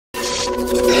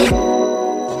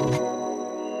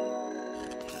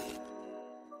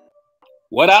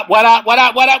What up, what up, what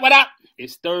up, what up, what up?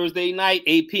 It's Thursday night,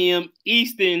 8 p.m.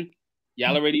 Eastern.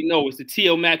 Y'all already know it's the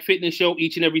TL Mac Fitness Show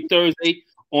each and every Thursday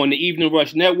on the Evening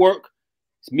Rush Network.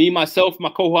 It's me, myself, my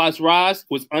co-host Roz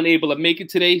was unable to make it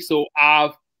today, so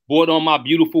I've brought on my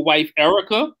beautiful wife,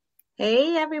 Erica.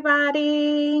 Hey,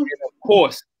 everybody. And of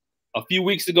course, a few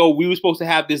weeks ago, we were supposed to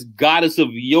have this goddess of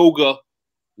yoga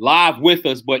live with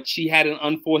us, but she had an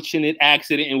unfortunate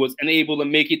accident and was unable to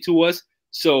make it to us.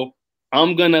 So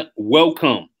I'm going to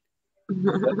welcome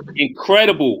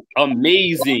incredible,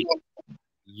 amazing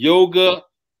Yoga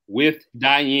with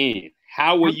Dianne.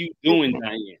 How are you doing,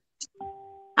 Dianne?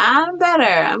 I'm better.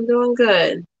 I'm doing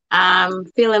good. I'm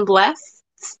feeling blessed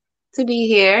to be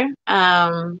here.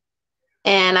 And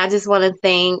I just want to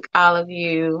thank all of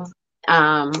you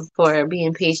for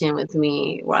being patient with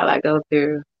me while I go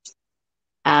through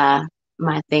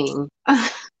my thing.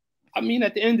 I mean,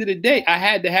 at the end of the day, I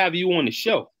had to have you on the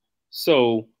show.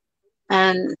 So,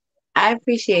 and I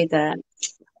appreciate that.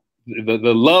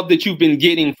 The love that you've been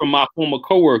getting from my former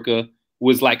coworker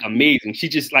was like amazing. She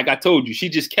just, like I told you, she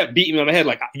just kept beating me on the head.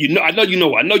 Like, I know you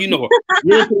know her.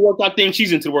 You're into the workout thing.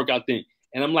 She's into the workout thing.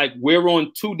 And I'm like, we're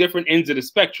on two different ends of the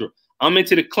spectrum. I'm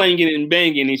into the clanging and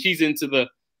banging, and she's into the.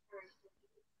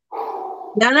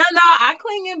 No. I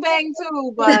cling and bang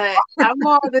too, but I'm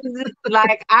more than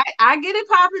like I get it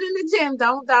popping in the gym.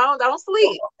 Don't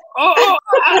sleep.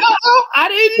 I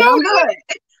didn't know that.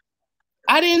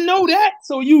 I didn't know that.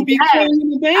 So you be clanging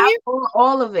and banging?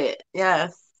 All of it.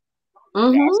 Yes.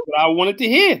 That's what I wanted to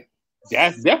hear.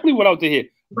 That's definitely what I wanted to hear.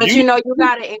 But you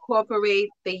got to incorporate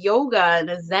the yoga and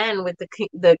the Zen with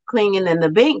the clinging and the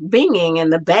binging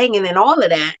and the banging and all of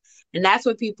that. And that's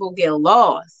where people get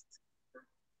lost.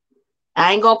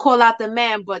 I ain't going to call out the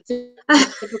men, but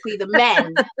typically the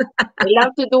men. They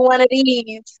love to do one of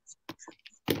these.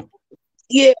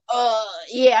 Yeah,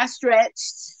 I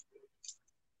stretched.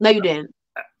 No, you didn't.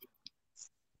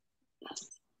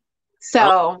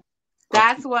 So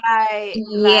that's why.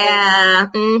 Yeah.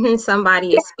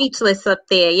 Somebody is speechless up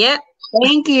there. Yep.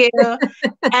 Thank you.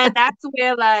 And that's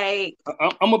where, like,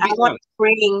 I'm gonna be I want to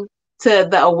bring to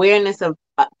the awareness of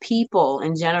people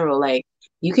in general. Like,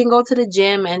 you can go to the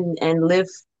gym and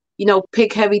lift,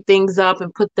 pick heavy things up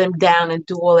and put them down and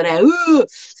do all of that. Ooh!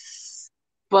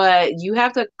 But you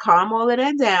have to calm all of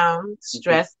that down,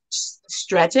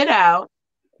 stretch it out,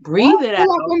 breathe it out.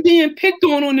 I'm being picked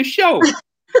on the show.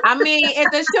 I mean,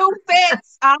 if the shoe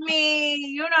fits,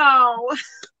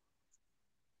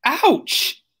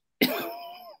 Ouch.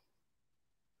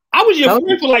 I was your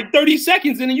friend for like 30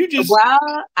 seconds and then you just.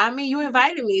 Well, I mean, you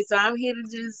invited me, so I'm here to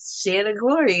just share the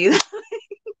glory.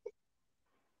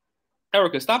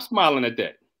 Erica, stop smiling at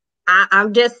that.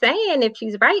 I'm just saying, if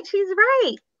she's right, she's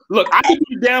right. Look, I can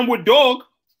be down with dog.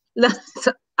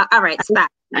 All right, stop.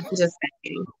 I'm just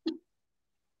saying.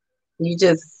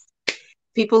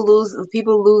 People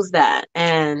lose that.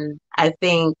 And I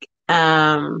think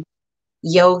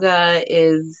yoga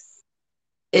is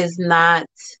not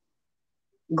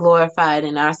glorified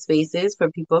in our spaces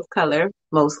for people of color,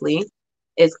 mostly.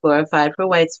 It's glorified for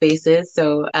white spaces.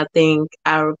 So I think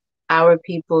our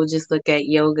people just look at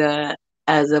yoga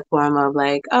as a form of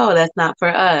like, oh, that's not for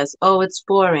us. Oh, it's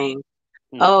boring.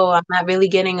 Oh, I'm not really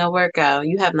getting a workout.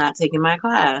 You have not taken my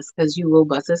class, because you will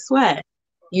bust a sweat.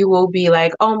 You will be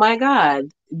like, oh my God,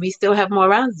 we still have more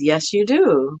rounds. Yes, you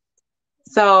do.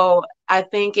 So I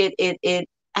think it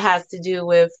has to do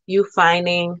with you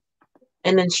finding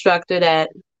an instructor that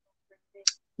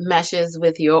meshes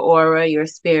with your aura, your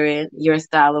spirit, your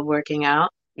style of working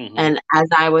out. And as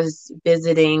I was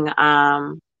visiting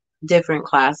different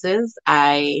classes,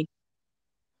 I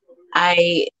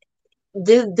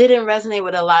didn't resonate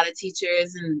with a lot of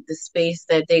teachers and the space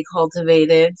that they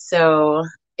cultivated. So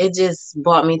it just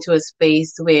brought me to a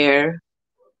space where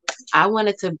I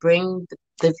wanted to bring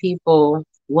the people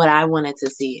what I wanted to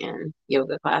see in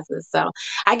yoga classes. So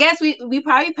I guess we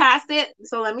probably passed it.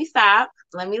 So let me stop.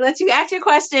 Let me let you ask your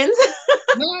questions.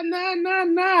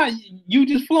 Nah. You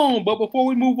just flown. But before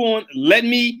we move on, let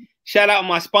me shout out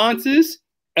my sponsors.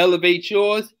 Elevate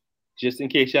Yours. Just in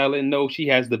case y'all didn't know, she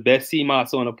has the best sea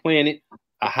moss on the planet.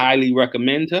 I highly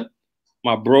recommend her.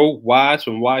 My bro, Wise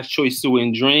from Wise Choice Sewer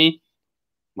and Drain.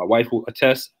 My wife will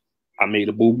attest. I made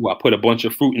a boo-boo. I put a bunch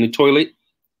of fruit in the toilet,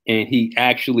 and he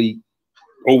actually,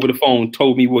 over the phone,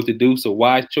 told me what to do. So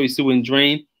Wise Choice Sewer and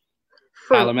Drain.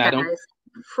 Fruit, guys.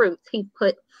 Fruit. He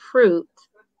put fruit.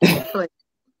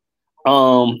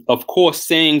 Of course,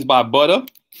 Sayings by Butter.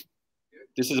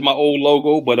 This is my old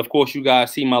logo, but of course you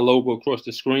guys see my logo across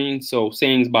the screen. So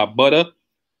Sayings by Butter.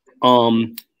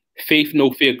 Faith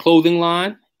No Fear clothing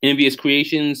line. Envious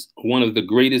Creations, one of the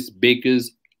greatest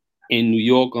bakers in New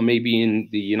York or maybe in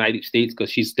the United States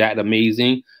because she's that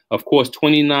amazing. Of course,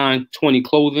 2920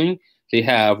 Clothing. They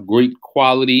have great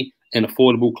quality and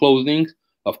affordable clothing.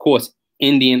 Of course,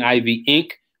 Indian Ivy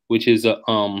Inc., which is a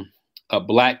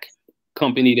black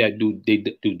company that do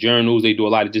journals. They do a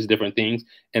lot of just different things.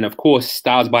 And of course,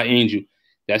 Styles by Angel.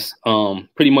 That's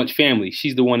pretty much family.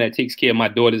 She's the one that takes care of my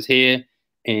daughter's hair,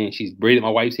 and she's braided my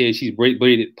wife's hair. She's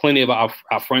braided plenty of our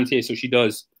friends' hair. So she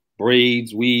does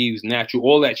braids, weaves, natural,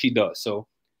 all that she does. So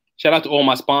shout out to all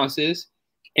my sponsors.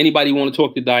 Anybody want to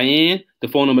talk to Dianne, the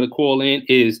phone number to call in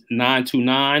is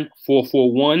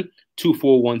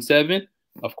 929-441-2417.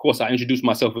 Of course, I introduce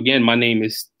myself again. My name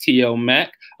is TL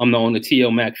Mac. I'm the owner of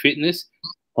TL Mac Fitness.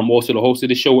 I'm also the host of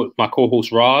the show with my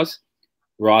co-host Roz.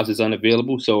 Roz is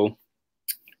unavailable, so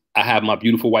I have my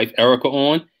beautiful wife Erica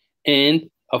on. And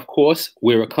of course,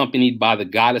 we're accompanied by the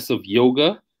goddess of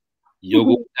yoga,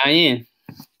 Yoga with Dianne.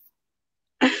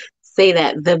 Say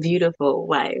that, the beautiful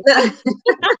wife.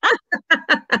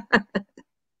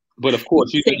 But of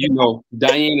course, you know,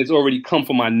 Dianne has already come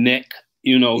for my neck,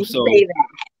 you know. You so say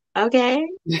that. Okay.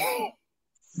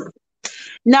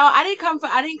 No, I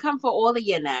didn't come for all of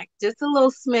your neck. Just a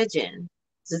little smidgen.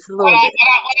 Just a little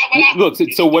bit. Look,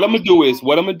 so what I'm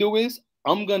gonna do is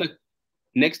I'm gonna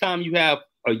next time you have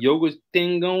a yoga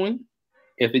thing going,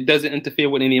 if it doesn't interfere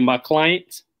with any of my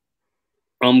clients,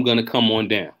 I'm gonna come on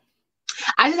down.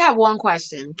 I just have one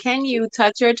question. Can you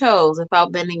touch your toes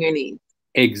without bending your knees?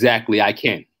 Exactly, I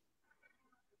can.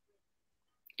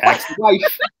 Ask the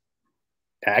wife.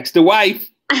 Ask the wife.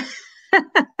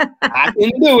 I can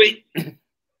do it.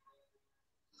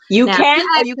 You now, can.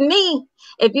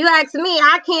 If you ask me,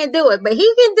 I can't do it, but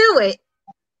he can do it.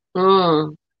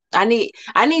 I need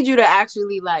you to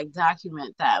actually like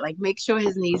document that. Like make sure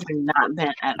his knees are not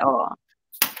bent at all.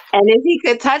 And if he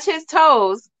could touch his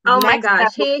toes. Oh my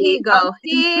gosh, here he go.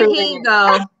 Here he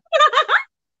go.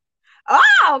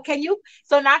 Oh, can you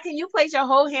place your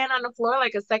whole hand on the floor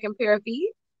like a second pair of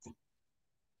feet?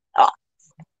 Oh.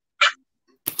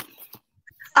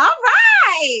 All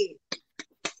right.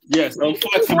 Yes, I'm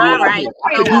flexible. All right.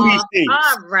 I can do these things.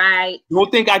 All right. Don't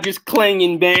think I just clang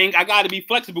and bang. I got to be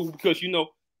flexible because, you know,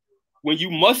 when you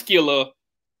muscular,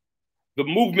 the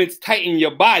movements tighten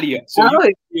your body up. So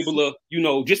you're able to, you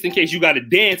know, just in case you got to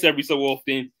dance every so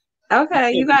often.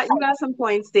 Okay, you got some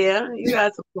points there. You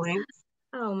got some points.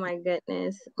 Oh my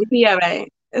goodness. Yeah,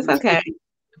 right. It's okay.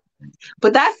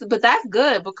 But that's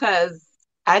good because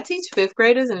I teach fifth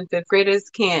graders and fifth graders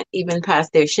can't even pass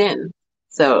their shin.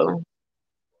 So,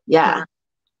 yeah.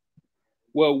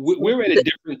 Well, we're at a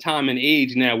different time and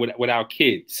age now with our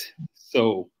kids.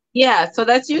 So yeah, so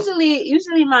that's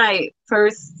usually my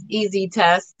first easy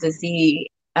test to see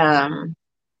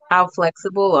how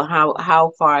flexible or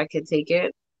how far I could take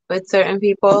it with certain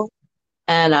people.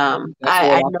 And I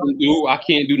know I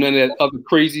can't do none of that other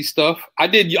crazy stuff. I'll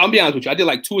be honest with you, I did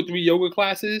like 2 or 3 yoga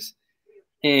classes,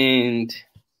 and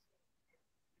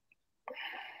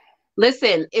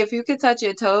listen, if you could touch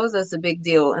your toes, that's a big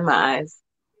deal in my eyes.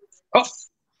 Oh.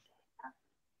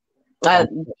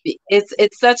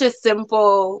 It's such a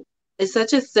simple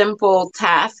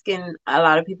task in a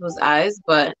lot of people's eyes,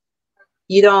 but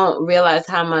you don't realize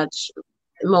how much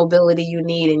mobility you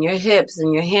need in your hips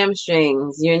and your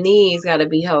hamstrings. Your knees got to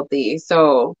be healthy.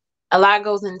 So a lot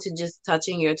goes into just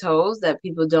touching your toes that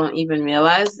people don't even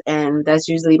realize, and that's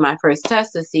usually my first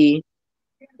test to see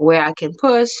where I can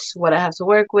push, what I have to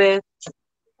work with.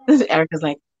 Erica's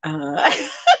like, I've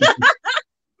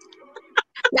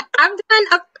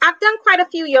done quite a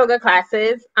few yoga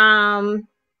classes. They weren't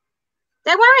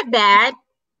bad.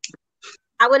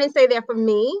 I wouldn't say they're for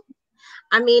me.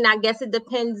 I mean, I guess it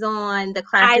depends on the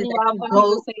classes. I love when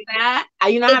people say that.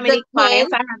 You know how many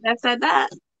clients I have that said that?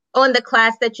 On the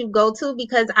class that you go to,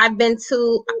 because I've been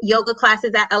to yoga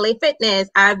classes at LA Fitness.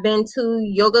 I've been to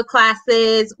yoga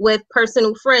classes with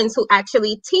personal friends who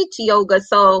actually teach yoga.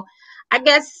 So I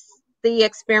guess the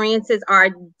experiences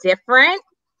are different.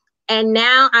 And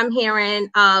now I'm hearing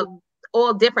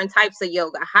all different types of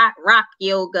yoga, hot rock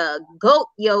yoga, goat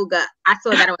yoga. I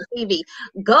saw that on TV.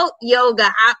 Goat yoga.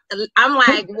 I'm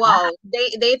like, whoa,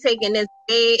 they taking this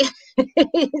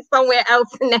somewhere else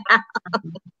now.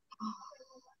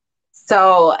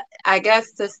 So I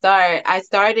guess to start, I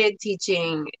started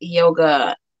teaching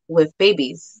yoga with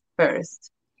babies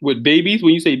first. With babies?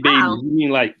 When you say babies, you mean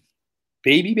like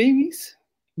babies?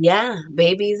 Yeah,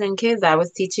 babies and kids. I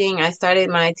started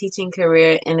my teaching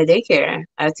career in a daycare.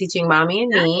 I was teaching mommy and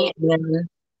me, and then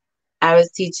I was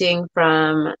teaching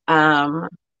from I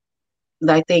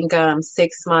think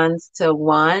 6 months to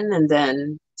 1, and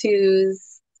then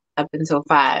 2s up until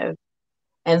 5.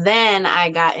 And then I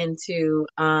got into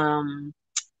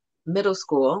middle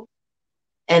school.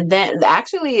 And then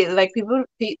actually, like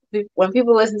when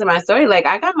people listen to my story, like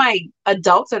I got my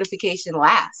adult certification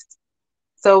last.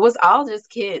 So it was all just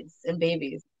kids and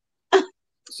babies.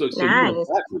 So you Nice. went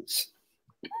backwards.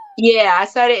 Yeah, I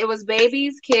started, it was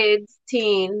babies, kids,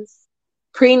 teens,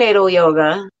 prenatal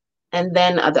yoga, and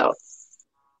then adults.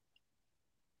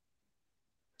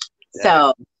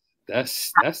 So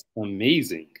That's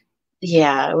amazing.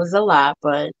 yeah, it was a lot,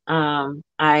 but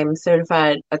I'm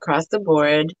certified across the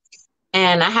board.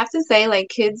 And I have to say, like,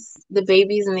 kids, the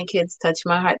babies and the kids touch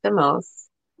my heart the most.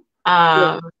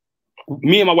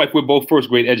 Me and my wife, we're both first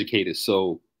grade educators,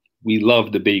 so we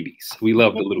love the babies. We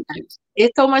love the little kids.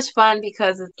 It's so much fun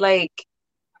because it's like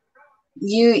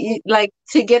you like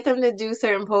to get them to do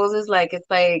certain poses, like it's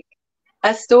like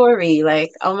a story,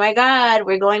 like, oh my God,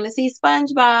 we're going to see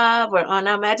SpongeBob. We're on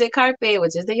our magic carpet,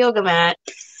 which is the yoga mat.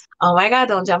 Oh my God,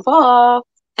 don't jump off.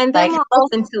 And they're Like, more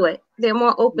open to it. They're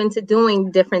more open to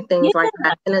doing different things like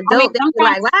that. An adult, I mean, they'll be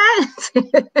like, what?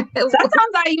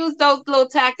 sometimes I use those little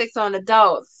tactics on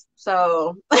adults.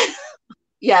 So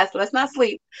yes, let's not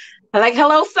sleep. I'm like,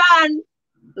 hello, sun.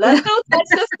 Let's go touch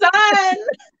the sun.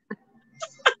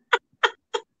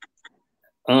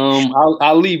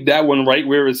 I'll leave that one right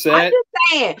where it's at. I'm just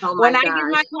saying, Oh when I gosh. give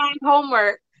my clients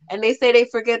homework and they say they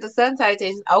forget the sun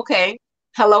salutation, okay,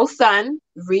 hello, sun,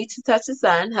 reach to touch the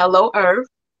sun. Hello, earth,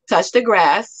 touch the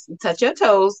grass, touch your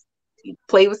toes,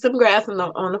 play with some grass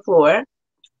on the floor.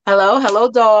 Hello,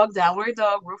 dog, downward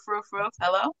dog, roof, roof, roof.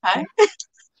 Hello, hi.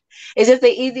 It's just an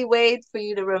easy way for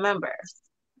you to remember.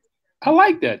 I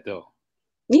like that though.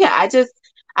 Yeah, I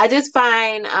just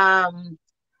find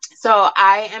so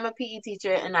I am a PE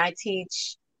teacher and I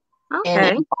teach in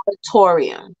an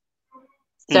auditorium.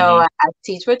 So I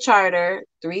teach for charter,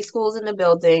 3 schools in the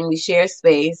building. We share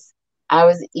space. I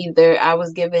was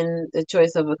given the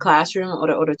choice of a classroom or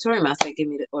the auditorium. I said, give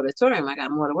me the auditorium. I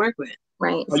got more to work with.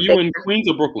 Right. Are you in Queens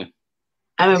or Brooklyn?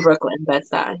 I'm in Brooklyn,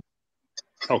 Bed-Stuy.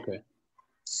 Okay.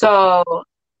 So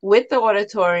with the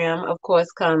auditorium, of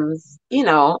course, comes,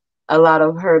 a lot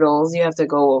of hurdles. You have to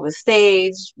go over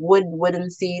stage, wooden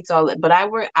seats, all that. But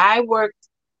I worked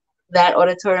that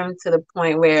auditorium to the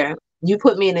point where you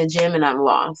put me in a gym and I'm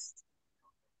lost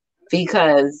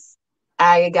because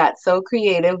I got so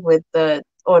creative with the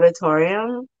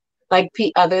auditorium. Like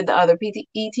the other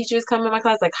PTE teachers come in my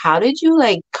class, like, how did you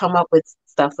like come up with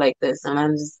stuff like this? And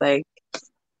I'm just like,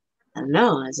 I don't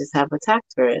know. I just have a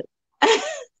tact for it.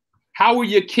 How are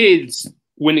your kids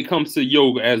when it comes to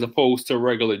yoga as opposed to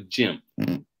regular gym?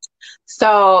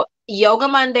 So Yoga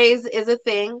Mondays is a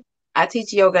thing. I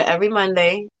teach yoga every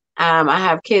Monday. I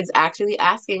have kids actually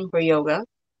asking for yoga.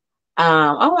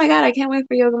 Oh my God, I can't wait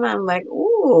for yoga Monday. I'm like,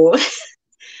 ooh.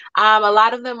 A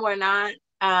lot of them were not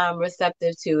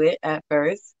receptive to it at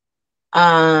first.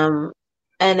 And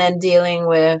then dealing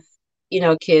with,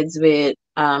 kids with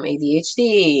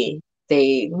ADHD,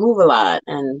 they move a lot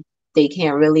and they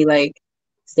can't really like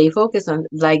stay focused on,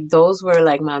 like, those were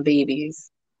like my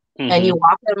babies. And you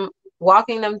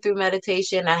walking them through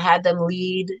meditation. I had them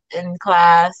lead in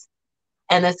class.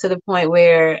 And that's to the point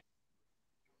where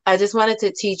I just wanted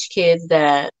to teach kids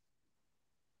that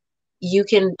you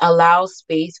can allow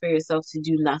space for yourself to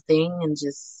do nothing and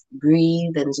just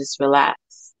breathe and just relax.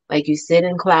 Like, you sit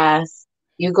in class,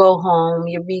 you go home,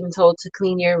 you're being told to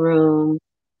clean your room,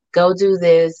 go do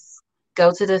this,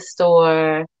 go to the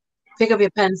store, pick up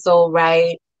your pencil,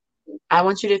 write. I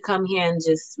want you to come here and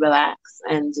just relax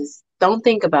and just don't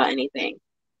think about anything.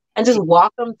 And just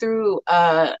walk them through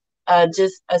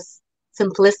just a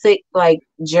simplistic like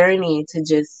journey to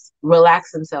just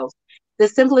relax themselves. The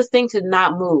simplest thing to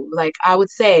not move. Like, I would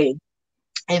say,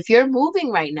 if you're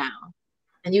moving right now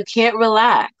and you can't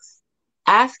relax,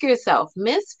 ask yourself,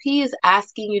 Miss P is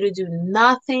asking you to do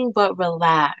nothing but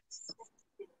relax.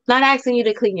 Not asking you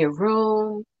to clean your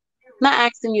room, not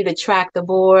asking you to track the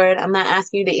board. I'm not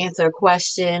asking you to answer a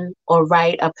question or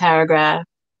write a paragraph.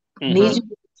 Need you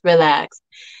to relax.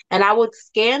 And I would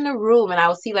scan the room and I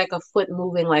would see like a foot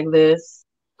moving like this,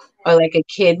 or like a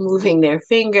kid moving their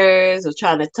fingers or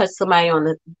trying to touch somebody on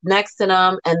the next to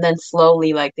them, and then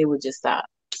slowly like they would just stop.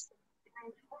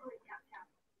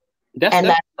 That's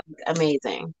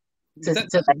amazing.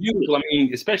 That's beautiful. I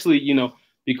mean, especially,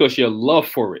 because your love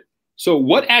for it. So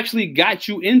what actually got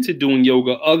you into doing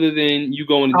yoga other than you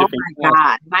going to different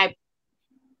classes? God,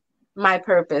 my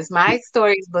purpose. My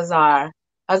story is bizarre.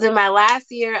 I was in my last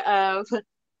year of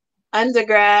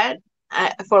undergrad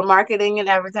for marketing and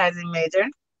advertising major.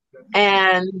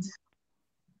 And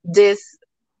this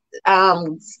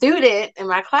student in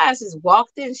my class just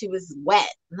walked in. She was wet.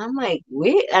 And I'm like,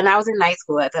 where? And I was in night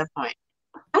school at that point.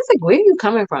 I was like, where are you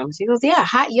coming from? She goes, yeah,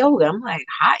 hot yoga. I'm like,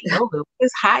 hot yoga?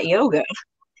 What's hot yoga?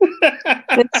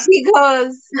 And she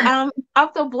goes,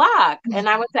 up the block. And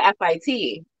I went to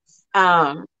FIT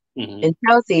in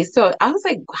Chelsea. So I was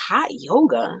like, hot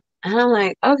yoga. And I'm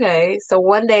like, okay. So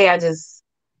one day I just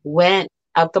went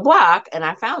up the block and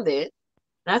I found it.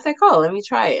 And I was like, oh, let me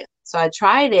try it. So I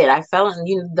tried it. I fell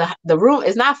in, the room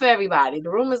is not for everybody. The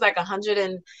room is like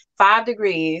 105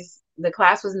 degrees. The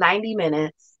class was 90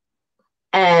 minutes.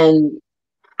 And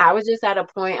I was just at a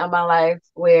point in my life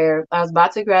where I was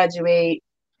about to graduate.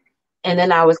 And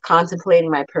then I was contemplating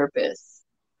my purpose.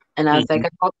 And I was like, I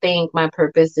don't think my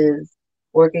purpose is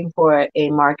working for a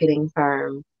marketing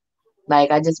firm.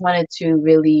 Like, I just wanted to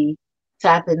really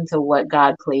tap into what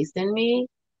God placed in me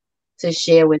to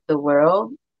share with the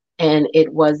world. And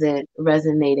it wasn't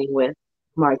resonating with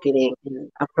marketing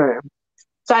in a firm.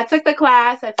 So I took the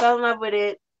class. I fell in love with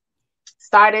it,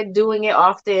 started doing it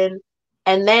often.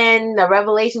 And then the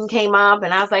revelation came up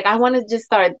and I was like, I want to just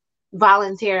start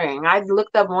volunteering. I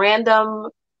looked up random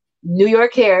New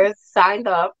York hairs, signed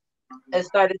up, and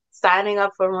started signing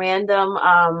up for random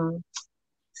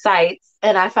sites.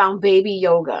 And I found baby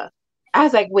yoga. I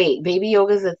was like, wait, baby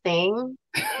yoga is a thing?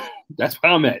 That's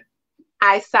where I'm at.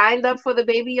 I signed up for the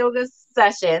baby yoga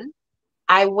session.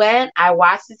 I went, I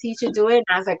watched the teacher do it, and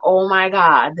I was like, oh my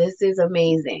God, this is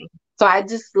amazing. So I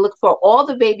just looked for all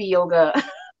the baby yoga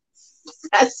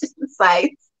session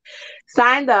sites,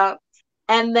 signed up,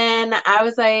 and then I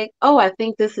was like, oh, I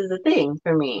think this is a thing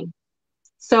for me.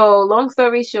 So long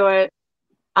story short,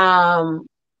 I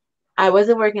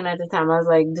wasn't working at the time. I was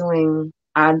like doing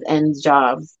odds and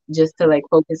jobs just to like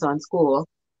focus on school.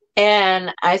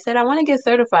 And I said, I want to get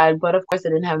certified, but of course I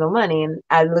didn't have no money. And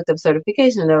I looked up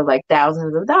certification. There were like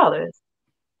thousands of dollars.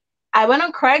 I went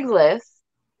on Craigslist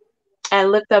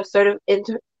and looked up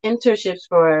internships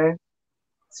for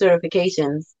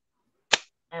certifications.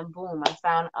 And boom, I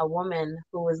found a woman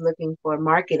who was looking for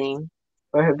marketing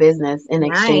for her business in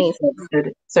exchange for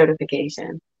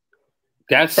certification.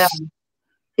 That's so,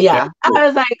 yeah. That's cool. I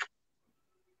was like,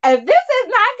 if this is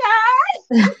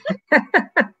not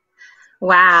God.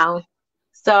 Wow.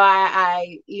 So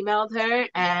I emailed her,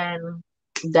 and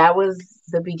that was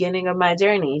the beginning of my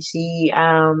journey. She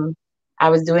I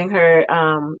was doing her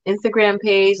Instagram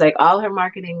page, like all her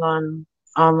marketing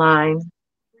online.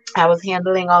 I was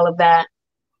handling all of that.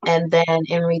 And then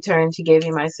in return, she gave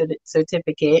me my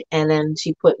certificate, and then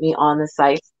she put me on the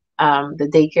site, the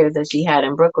daycare that she had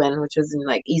in Brooklyn, which was in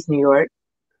like East New York.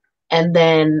 And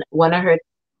then one of her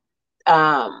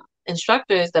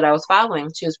instructors that I was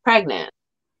following, she was pregnant.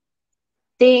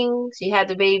 Ding, she had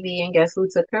the baby, and guess who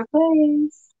took her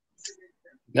place?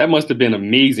 That must have been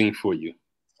amazing for you.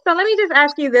 So let me just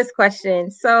ask you this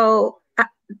question. So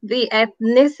the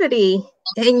ethnicity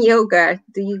in yoga,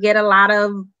 do you get a lot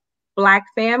of Black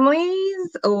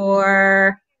families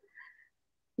or?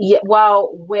 Yeah,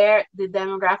 well, where the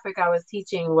demographic I was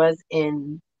teaching was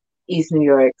in East New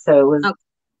York, so it was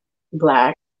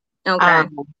Black. Okay.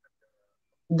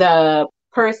 The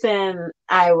person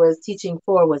I was teaching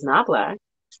for was not Black.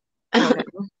 Okay.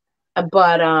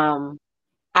 But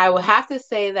I would have to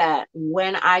say that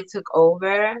when I took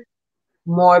over,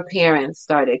 more parents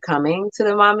started coming to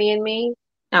the Mommy and Me.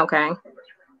 Okay.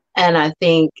 And I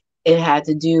think it had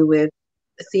to do with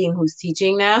seeing who's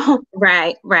teaching now.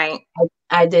 Right.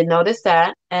 I did notice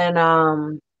that.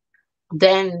 And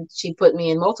then she put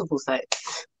me in multiple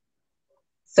sites.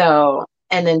 So,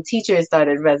 and then teachers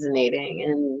started resonating,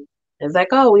 and it's like,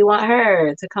 oh, we want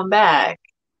her to come back.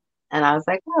 And I was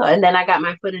like, oh, and then I got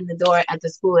my foot in the door at the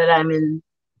school that I'm in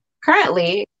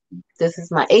currently. This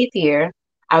is my 8th year.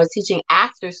 I was teaching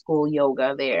after school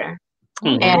yoga there.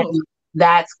 Mm-hmm. And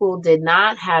that school did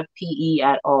not have PE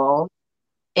at all.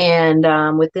 And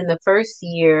within the first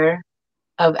year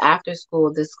of after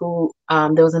school, the school,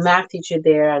 there was a math teacher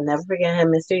there. I'll never forget him,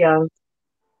 Mr. Young.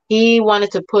 He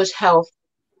wanted to push health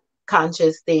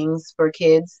conscious things for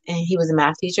kids, and he was a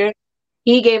math teacher.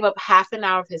 He gave up half an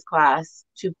hour of his class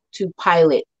to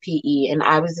pilot PE, and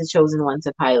I was the chosen one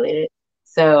to pilot it.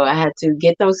 So I had to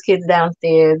get those kids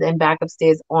downstairs and back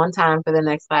upstairs on time for the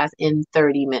next class in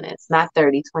 30 minutes, not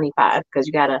 30, 25, because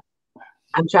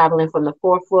I'm traveling from the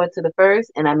 4th floor to the 1st,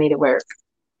 and I made it work.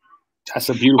 That's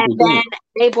a beautiful thing. And then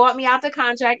they bought me out the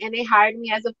contract, and they hired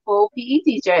me as a full PE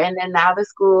teacher. And then now the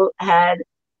school had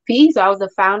PE. So I was a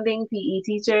founding PE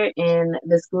teacher in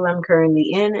the school I'm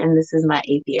currently in, and this is my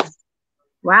 8th year.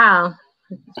 Wow.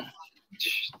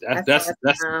 That's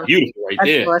beautiful right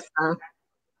there. Awesome.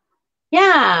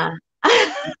 Yeah.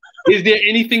 Is there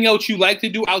anything else you like to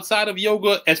do outside of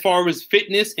yoga as far as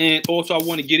fitness? And also, I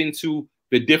want to get into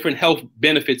the different health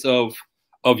benefits of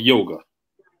yoga.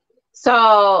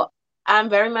 So I'm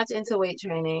very much into weight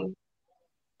training.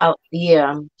 Oh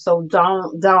yeah. So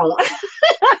don't.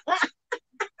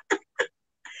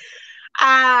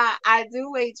 I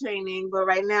do weight training, but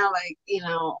right now, like,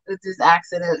 with this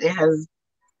accident, it has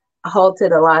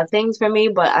halted a lot of things for me,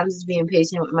 but I'm just being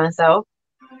patient with myself.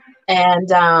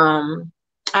 And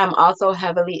I'm also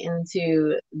heavily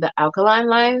into the alkaline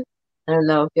life. I don't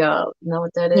know if y'all know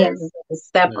what that is. Yes. It's like a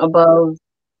step above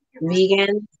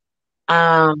vegan.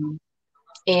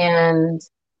 And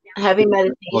heavy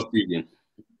meditation.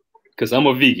 Because I'm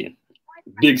a vegan.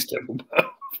 Big step above.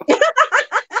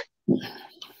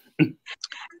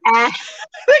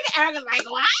 Like,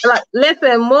 what? Look,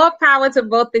 listen, more power to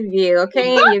both of you,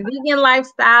 okay? In your vegan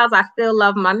lifestyles, I still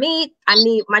love my meat. I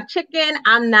need my chicken.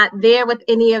 I'm not there with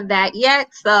any of that yet,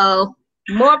 so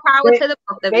more power to the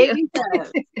both of you. Baby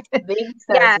steps. Baby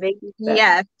steps. Yes. Baby steps.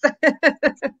 Yes.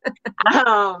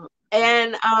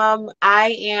 And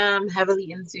I am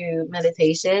heavily into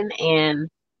meditation, and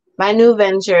my new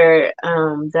venture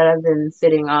that I've been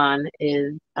sitting on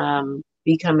is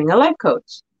becoming a life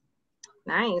coach.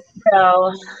 Nice.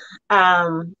 So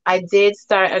I did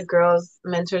start a girls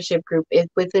mentorship group.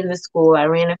 It's within the school. I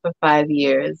ran it for 5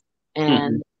 years,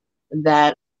 and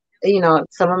that,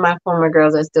 some of my former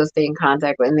girls I still stay in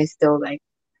contact with, and they still like,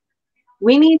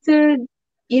 we need to,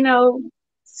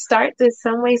 start this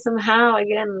some way, somehow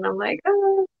again. And I'm like,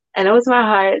 oh, and it was my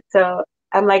heart. So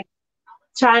I'm like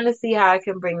trying to see how I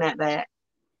can bring that back.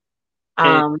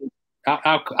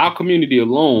 Our community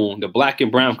alone, the Black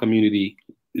and brown community,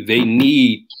 they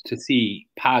need to see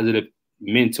positive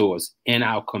mentors in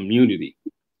our community,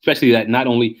 especially that not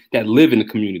only that live in the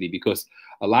community, because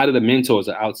a lot of the mentors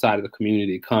are outside of the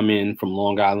community, come in from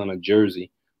Long Island or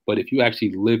Jersey. But if you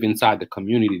actually live inside the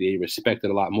community, they respect it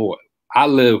a lot more. I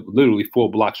live literally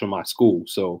 4 blocks from my school.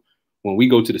 So when we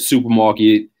go to the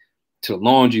supermarket, to the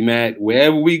laundromat,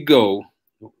 wherever we go,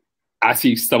 I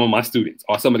see some of my students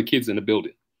or some of the kids in the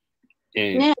building.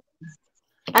 And yeah.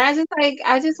 And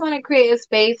I just want to create a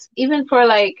space, even for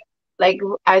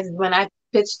when I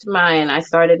pitched I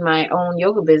started my own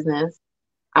yoga business,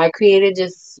 I created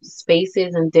just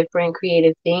spaces and different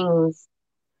creative things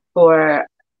for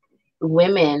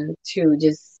women to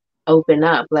just open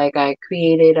up. Like I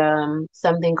created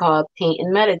something called Paint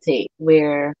and Meditate,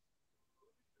 where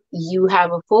you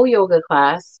have a full yoga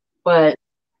class, but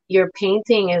your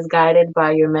painting is guided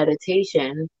by your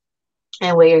meditation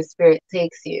and where your spirit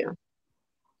takes you.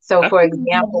 So, for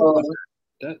example,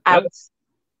 I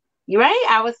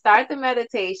would start the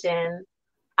meditation,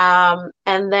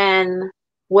 and then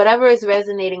whatever is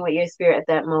resonating with your spirit at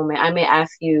that moment, I may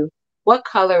ask you what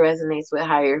color resonates with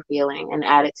how you're feeling, and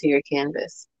add it to your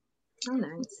canvas. Oh,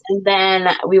 nice. And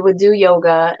then we would do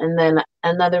yoga, and then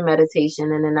another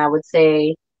meditation, and then I would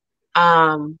say,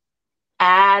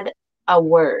 add a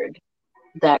word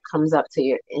that comes up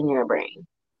to in your brain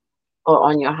or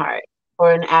on your heart,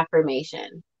 or an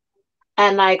affirmation.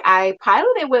 And like I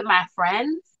piloted with my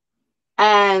friends,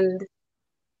 and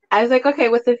I was like, okay,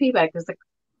 what's the feedback? It was like,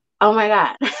 oh my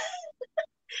God.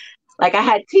 Like I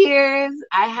had tears.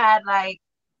 I had like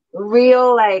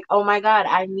real, like, oh my God,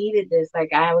 I needed this.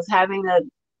 Like I was having a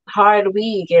hard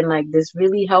week, and like this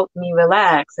really helped me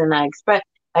relax. And I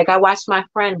watched my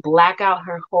friend black out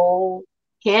her whole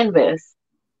canvas,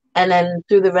 and then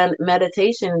through the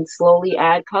meditation, slowly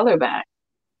add color back.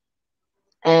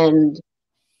 And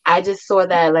I just saw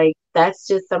that, like, that's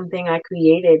just something I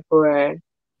created for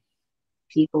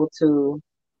people to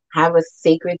have a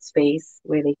sacred space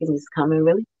where they can just come and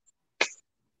really.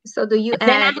 So do you Then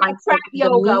add like trap the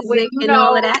yoga, music and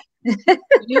all of that?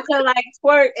 You can like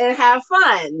twerk and have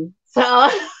fun. So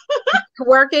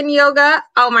Working yoga.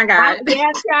 Oh my God.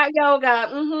 Yeah, trap yoga.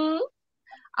 Mm-hmm.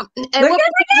 And what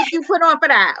music you put on for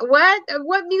that?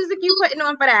 What music you putting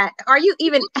on for that? Are you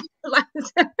even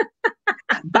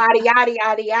body yaddy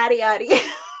yaddy yaddy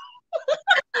yaddy?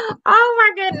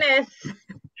 Oh my goodness.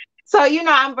 So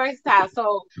I'm versatile.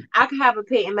 So I could have a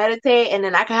paint and meditate, and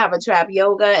then I could have a trap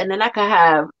yoga, and then I could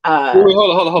have Wait,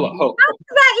 hold on. How does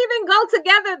that even go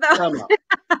together though?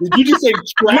 Did you just say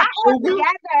trap yoga? Together.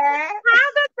 How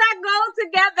does that go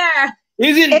together?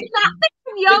 It's not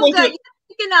yoga. You're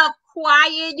thinking of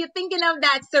quiet. You're thinking of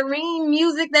that serene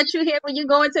music that you hear when you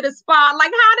go into the spa.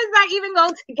 Like, how does that even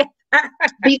go together?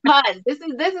 Because this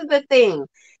is the thing.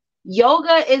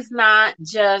 Yoga is not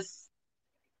just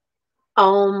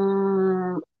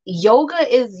yoga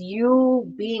is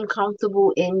you being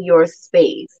comfortable in your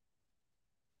space.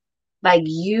 Like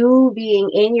you being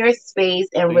in your space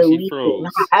I and think she releasing froze.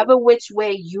 however which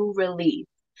way you release.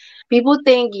 People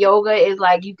think yoga is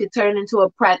like you could turn into a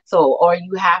pretzel or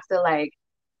you have to like,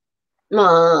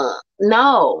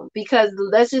 no, because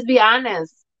let's just be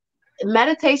honest.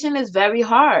 Meditation is very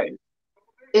hard.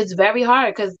 It's very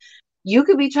hard because you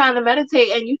could be trying to meditate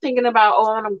and you thinking about,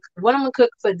 oh, what I'm gonna cook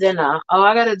for dinner. Oh,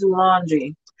 I gotta do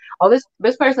laundry. Oh,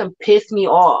 this person pissed me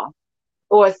off.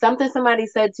 Or something somebody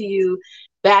said to you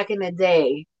back in the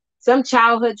day, some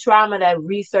childhood trauma that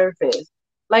resurfaced.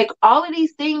 Like all of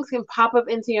these things can pop up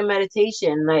into your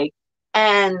meditation. Like,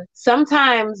 and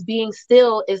sometimes being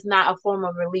still is not a form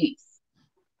of release.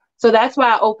 So that's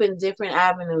why I open different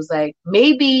avenues. Like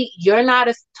maybe you're not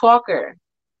a talker.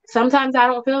 Sometimes I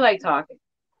don't feel like talking.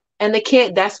 And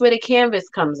that's where the canvas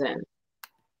comes in.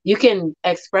 You can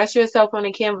express yourself on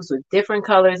the canvas with different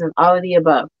colors and all of the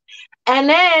above. And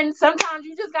then sometimes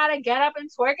you just gotta get up and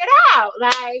twerk it out.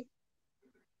 Like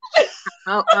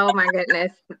oh my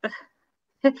goodness.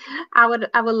 I would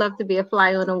love to be a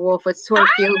fly on the wall for twerk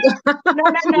yoga.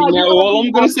 no. Now, all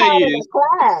I'm gonna say is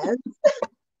class.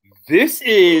 this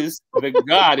is the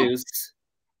goddess.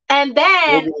 And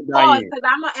then, Yoga With Dianne. because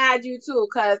I'm gonna add you too,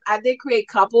 because I did create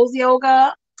couples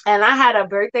yoga, and I had a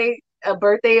birthday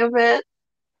event,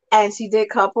 and she did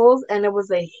couples, and it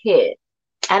was a hit.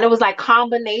 And it was like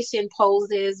combination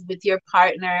poses with your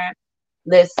partner.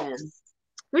 Listen,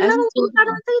 Remember we saw that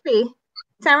on TV?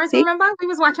 Terrence, remember? We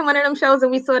was watching one of them shows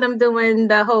and we saw them doing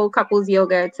the whole couples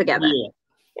yoga together.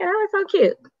 Yeah, that was so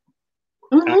cute.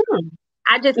 Mm-hmm.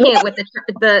 I just can't with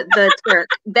the twerk.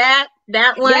 That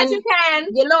one. Yes, you can.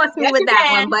 You lost me with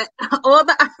that one, but all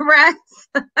the rest.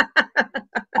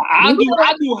 I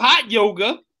do hot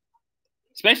yoga,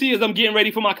 especially as I'm getting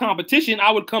ready for my competition.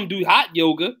 I would come do hot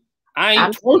yoga. I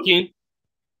ain't twerking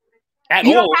at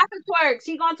all. You don't have to twerk.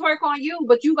 She's gonna twerk on you,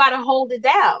 but you gotta hold it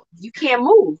down. You can't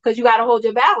move because you gotta hold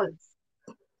your balance.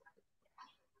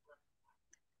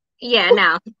 Yeah,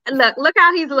 no. Look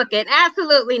how he's looking.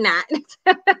 Absolutely not.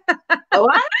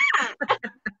 Why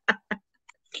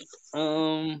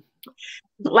not?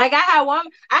 Like I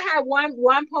had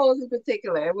one pose in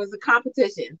particular. It was a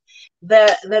competition.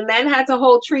 The men had to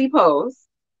hold tree pose,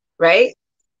 right?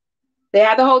 They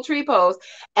had the whole tree pose,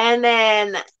 and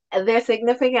then their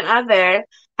significant other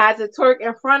had to twerk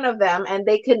in front of them,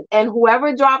 and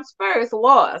whoever drops first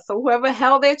lost. So whoever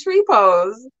held their tree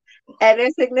pose and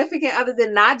their significant other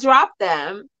did not drop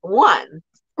them won.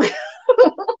 Mac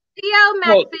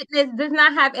Fitness does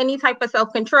not have any type of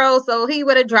self-control, so he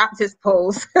would have dropped his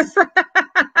pose.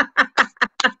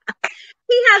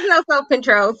 He has no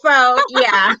self-control, so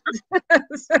yeah.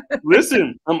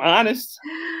 Listen, I'm honest.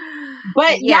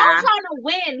 But y'all trying to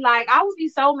win. Like, I would be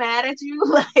so mad at you.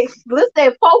 Like,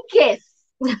 listen, focus.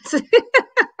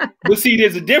 But see,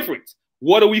 there's a difference.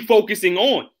 What are we focusing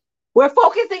on? We're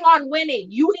focusing on winning.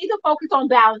 You need to focus on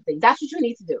balancing. That's what you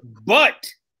need to do.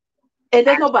 But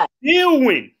there's no but. Still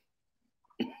win.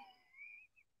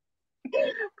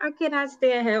 I cannot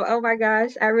stand him. Oh my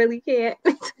gosh, I really can't.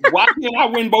 Why can't I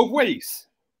win both ways?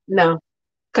 No,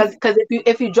 because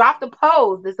if you drop the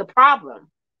pose, it's a problem.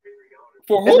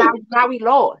 For who? Now we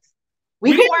lost.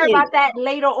 We can worry about that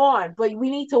later on, but we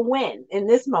need to win in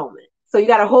this moment. So you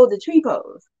got to hold the tree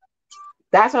pose.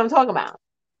 That's what I'm talking about.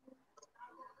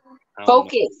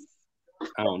 Focus.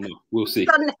 I don't know. We'll see.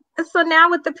 So now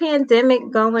with the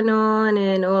pandemic going on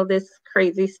and all this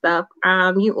crazy stuff,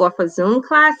 you offer Zoom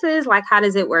classes. Like, how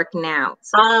does it work now?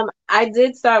 I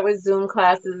did start with Zoom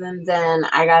classes, and then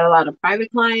I got a lot of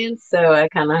private clients, so I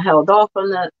kind of held off on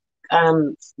the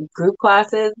group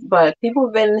classes. But people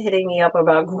have been hitting me up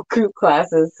about group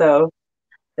classes, so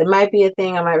it might be a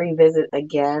thing I might revisit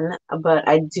again. But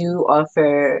I do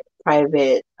offer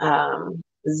private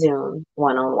Zoom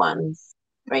one-on-ones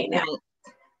right now.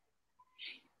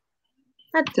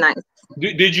 That's nice.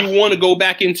 Did you want to go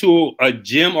back into a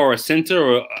gym or a center,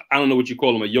 or I don't know what you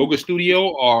call them, a yoga studio,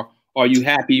 or are you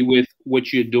happy with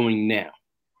what you're doing now?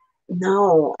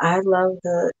 No, I love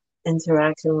the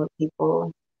interaction with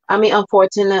people. I mean,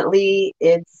 unfortunately,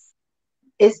 it's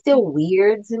still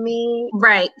weird to me.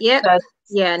 Right. Yep.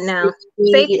 Yeah, no.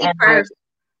 Safety first.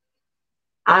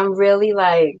 I'm really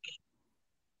like,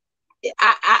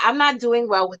 I'm not doing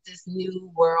well with this new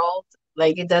world.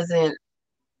 Like,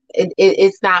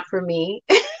 it's not for me.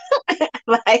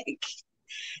 Like,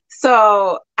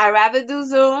 so I rather do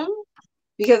Zoom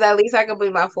because at least I can be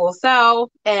my full self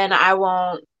and I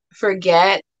won't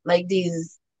forget like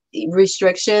these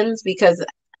restrictions because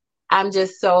I'm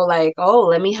just so like, oh,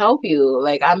 let me help you.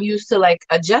 Like, I'm used to like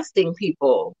adjusting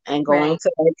people and going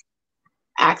to like,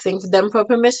 asking them for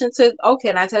permission to, oh,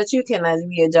 can I touch you? Can I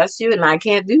readjust you? And I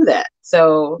can't do that.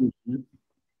 So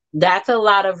that's a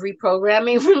lot of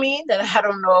reprogramming for me that I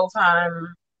don't know if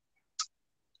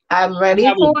I'm ready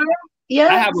for. Yeah.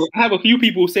 I have a few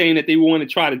people saying that they want to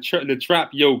try the trap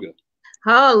yoga.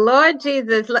 Oh Lord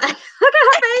Jesus! Look at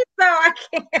her face, though. I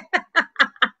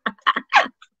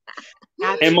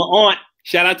can't. And my aunt,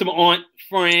 shout out to my aunt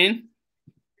Fran.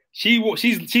 She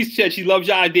said she loves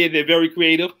your idea. They're very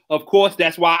creative. Of course,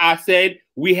 that's why I said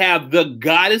we have the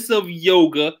goddess of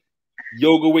yoga,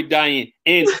 Yoga with Dianne.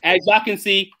 And as y'all can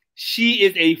see, she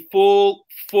is a full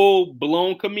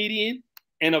blown comedian.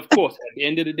 And of course, at the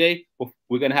end of the day,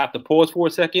 we're gonna have to pause for a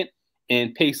second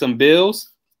and pay some bills.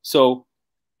 So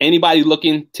anybody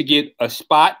looking to get a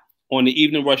spot on the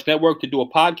Evening Rush Network to do a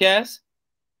podcast,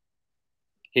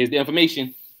 here's the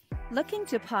information. Looking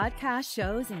to podcast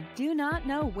shows and do not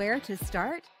know where to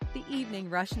start? The Evening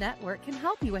Rush Network can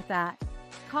help you with that.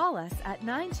 Call us at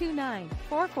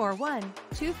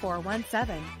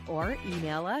 929-441-2417 or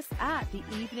email us at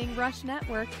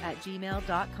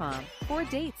theeveningrushnetwork@gmail.com for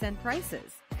dates and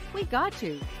prices. We got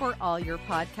you for all your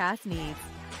podcast needs.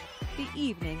 The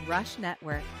Evening Rush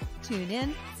Network. Tune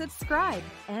in, subscribe,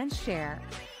 and share.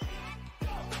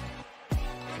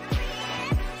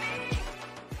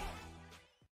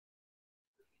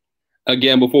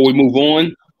 Again, before we move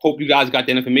on, hope you guys got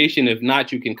that information. If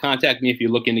not, you can contact me if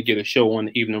you're looking to get a show on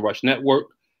the Evening Rush Network.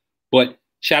 But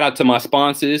shout out to my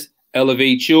sponsors,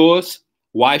 Elevate Yours,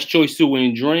 Wise Choice Sewer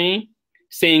and Drain,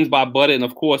 Sayings by Butter, and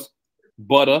of course,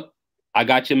 Butter. I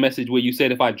got your message where you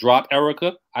said if I drop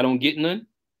Erica, I don't get none.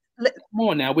 Come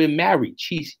on now, we're married.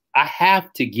 I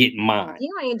have to get mine.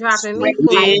 You ain't dropping me.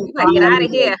 You better get out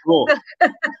of here.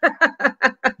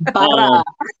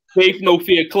 Faith No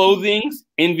Fear Clothings,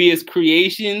 Envious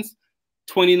Creations,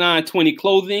 2920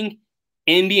 Clothing,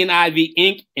 Indian Ivy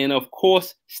Inc., and of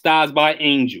course, Stars by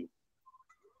Angel.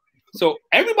 So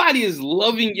everybody is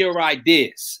loving your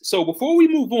ideas. So before we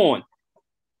move on,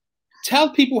 tell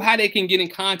people how they can get in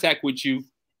contact with you.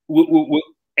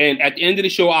 And at the end of the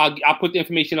show, I'll put the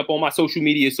information up on my social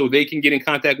media so they can get in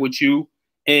contact with you.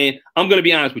 And I'm going to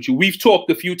be honest with you. We've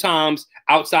talked a few times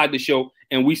outside the show,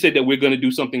 and we said that we're going to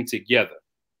do something together.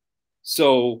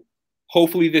 So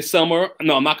hopefully this summer,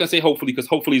 no, I'm not going to say hopefully because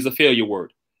hopefully is a failure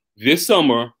word. This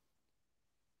summer,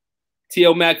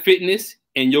 TL Mac Fitness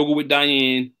and Yoga with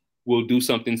Dianne will do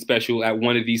something special at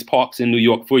one of these parks in New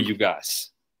York for you guys.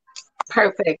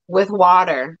 Perfect. With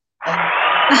water.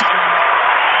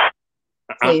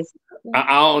 Please.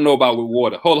 I don't know about with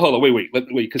water. Hold on, wait,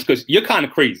 because you're kind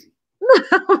of crazy.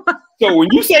 So when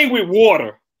you say with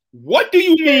water, what do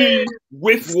you mean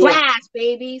with water? Splash,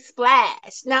 baby,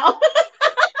 splash. No.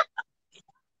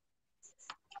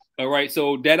 All right,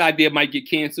 so that idea might get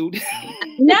canceled.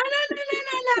 No,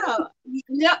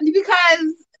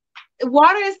 because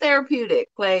water is therapeutic.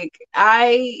 Like,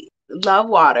 I love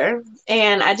water,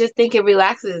 and I just think it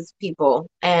relaxes people.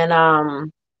 And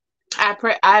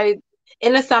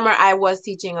in the summer, I was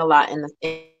teaching a lot in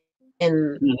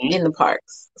the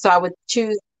parks. So I would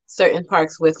choose certain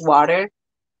parks with water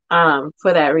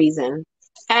for that reason.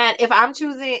 And if I'm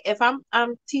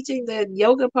teaching the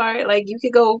yoga part, like, you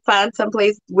could go find some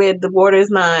place where the water's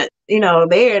not,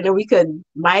 there, and then we could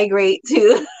migrate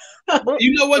to.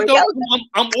 You know what, though?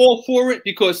 I'm all for it,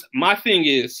 because my thing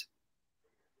is,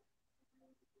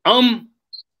 I'm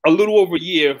a little over a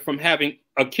year from having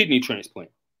a kidney transplant.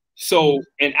 So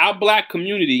in our Black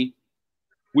community,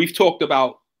 we've talked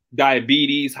about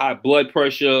diabetes, high blood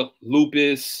pressure,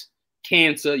 lupus,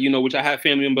 cancer, which I have a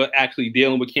family member actually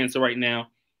dealing with cancer right now.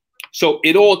 So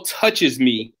it all touches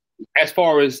me as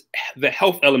far as the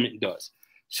health element does.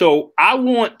 So I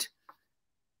want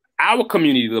our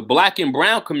community, the Black and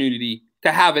brown community,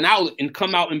 to have an outlet and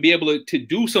come out and be able to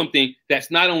do something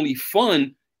that's not only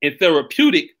fun and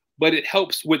therapeutic, but it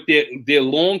helps with their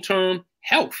long-term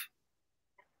health.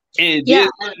 And there's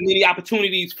many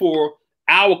opportunities for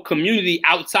our community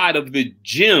outside of the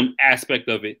gym aspect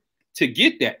of it to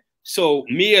get that. So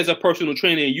me as a personal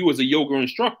trainer and you as a yoga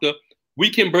instructor, we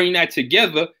can bring that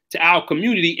together to our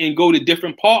community and go to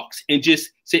different parks and just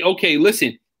say, okay,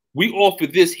 listen, we offer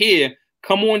this here.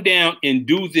 Come on down and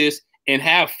do this and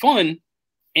have fun.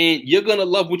 And you're going to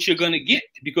love what you're going to get,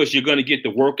 because you're going to get the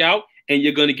workout and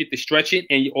you're going to get the stretching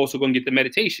and you're also going to get the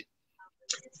meditation.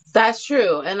 That's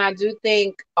true. And I do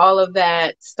think all of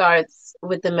that starts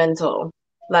with the mental.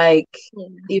 Like,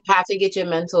 you have to get your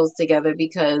mentals together,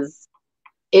 because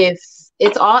if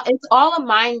it's all a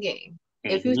mind game.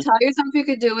 If you tell yourself you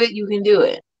could do it, you can do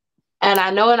it. And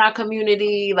I know in our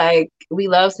community, like, we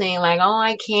love saying, like, oh,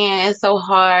 I can't, it's so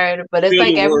hard. But it's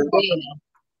like every day.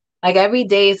 Like every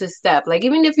day is a step. Like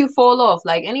even if you fall off,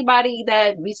 like anybody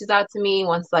that reaches out to me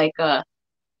wants like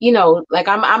like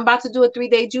I'm about to do a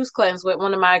 3-day juice cleanse with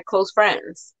one of my close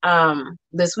friends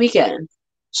this weekend.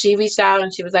 She reached out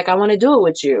and she was like, I want to do it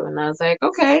with you. And I was like,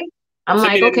 okay. I'm Send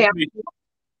like, me that okay. information.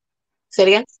 Say it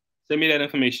again. Send me that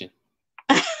information.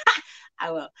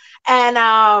 I will. And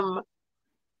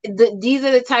these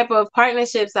are the type of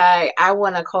partnerships I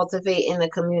want to cultivate in the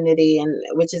community, and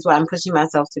which is why I'm pushing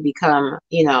myself to become,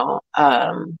 a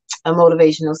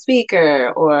motivational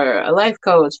speaker or a life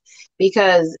coach,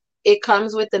 because it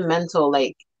comes with the mental.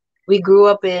 Like we grew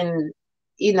up in,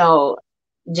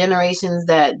 generations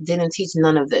that didn't teach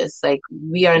none of this. Like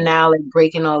we are now like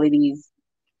breaking all of these,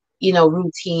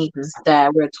 routines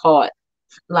that we're taught.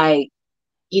 Like,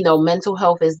 mental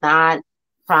health is not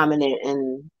prominent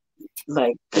and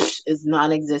like is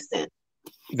non-existent.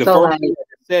 The So first like, thing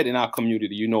that's said in our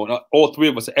community, all three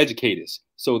of us are educators.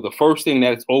 So the first thing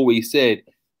that's always said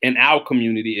in our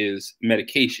community is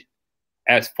medication.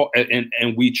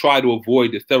 And we try to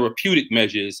avoid the therapeutic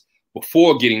measures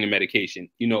before getting the medication,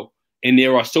 and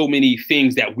there are so many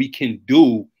things that we can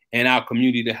do in our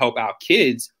community to help our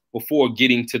kids before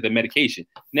getting to the medication.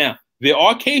 Now, there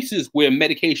are cases where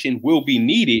medication will be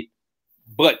needed,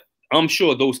 but I'm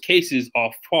sure those cases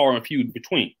are far and few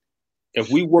between.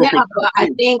 If we work with, but I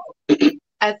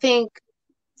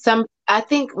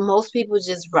think most people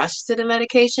just rush to the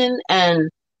medication, and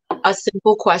a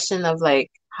simple question of like,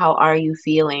 how are you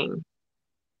feeling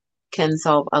can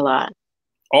solve a lot.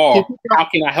 or how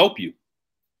can I help you?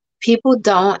 People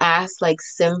don't ask like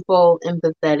simple,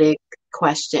 empathetic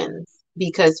questions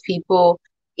because people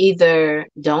either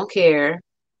don't care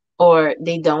or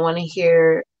they don't want to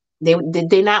hear.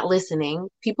 They're not listening.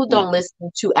 People don't listen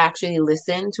to actually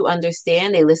listen to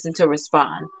understand. They listen to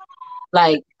respond.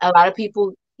 Like a lot of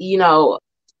people, oh,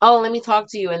 let me talk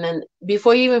to you, and then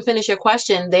before you even finish your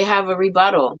question, they have a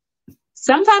rebuttal.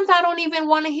 Sometimes I don't even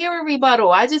want to hear a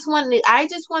rebuttal. I just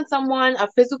want someone, a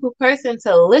physical person,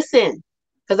 to listen,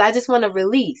 because I just want to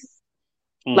release.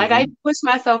 Mm-hmm. Like I pushed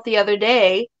myself the other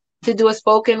day to do a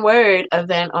spoken word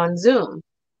event on Zoom.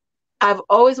 I've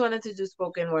always wanted to do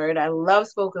spoken word. I love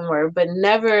spoken word, but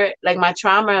never, like my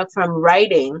trauma from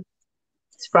writing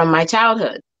from my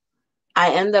childhood.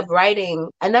 I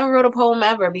never wrote a poem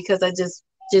ever because I just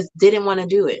didn't want to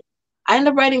do it. I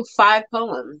ended up writing 5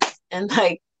 poems in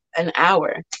like an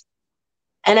hour.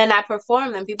 And then I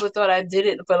performed and people thought I did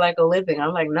it for like a living.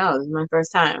 I'm like, no, this is my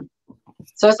first time.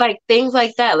 So it's like things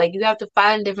like that. Like you have to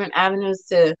find different avenues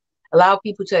to allow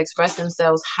people to express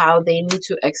themselves how they need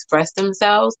to express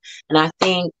themselves. And I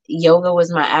think yoga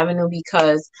was my avenue,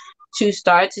 because to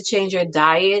start to change your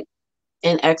diet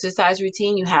and exercise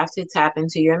routine, you have to tap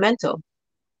into your mental.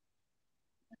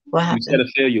 What happened? You said a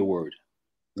failure word.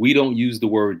 We don't use the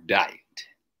word diet.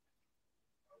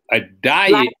 A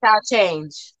diet. Lifestyle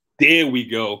change. There we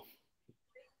go.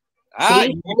 That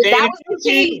was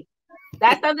routine.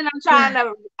 That's something I'm trying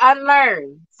to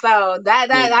unlearn. So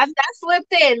that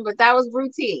slipped in, but that was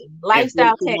routine.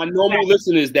 Lifestyle change. My normal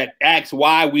listeners that ask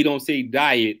why we don't say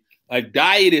diet, a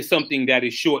diet is something that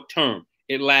is short term.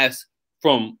 It lasts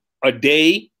from a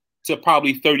day to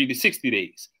probably 30 to 60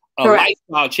 days. A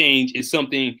lifestyle change is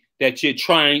something that you're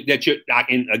trying,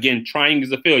 and again, trying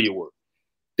is a failure word,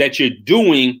 that you're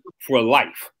doing for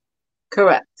life.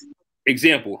 Correct.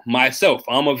 Example, myself,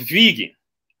 I'm a vegan.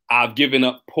 I've given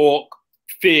up pork,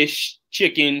 fish,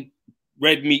 chicken,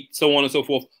 red meat, so on and so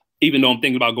forth, even though I'm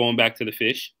thinking about going back to the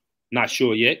fish. Not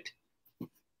sure yet.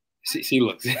 See,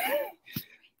 look.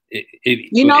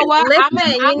 You know what?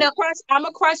 I'm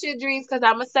gonna crush your dreams, because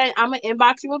I'm gonna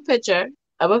inbox you a picture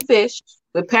of a fish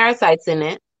with parasites in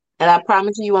it, and I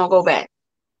promise you won't go back.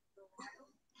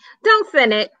 Don't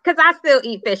send it, because I still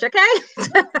eat fish, okay?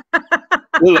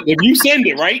 Well, look, if you send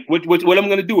it, right, what I'm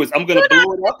going to do is I'm going to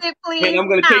blow it up, and I'm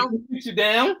going to take the picture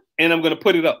down, and I'm going to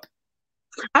put it up.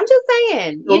 I'm just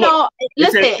saying, so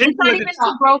listen, it's not even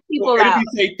to gross people out.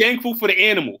 Say thankful for the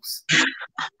animals.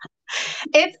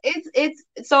 It's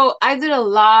so I did a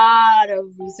lot of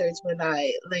research when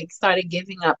I started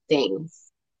giving up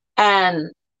things, and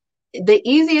the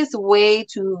easiest way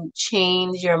to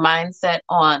change your mindset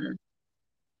on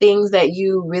things that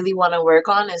you really want to work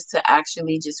on is to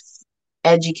actually just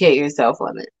educate yourself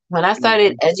on it. When I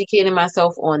started educating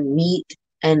myself on meat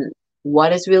and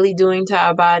what it's really doing to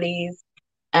our bodies,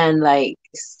 and like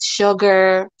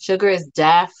sugar is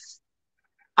death.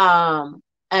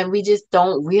 And we just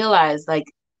don't realize like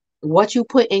what you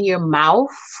put in your mouth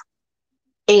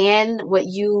and what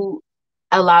you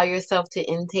allow yourself to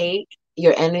intake,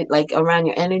 your energy, like around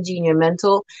your energy and your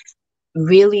mental,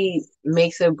 really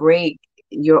makes or break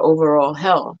your overall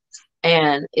health.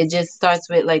 And it just starts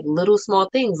with like little small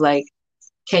things like,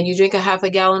 can you drink a half a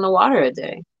gallon of water a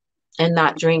day and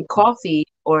not drink coffee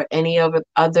or any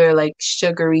other like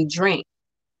sugary drink?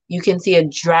 You can see a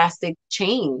drastic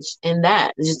change in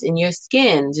that, just in your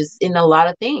skin, just in a lot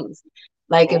of things.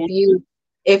 Like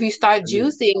if you start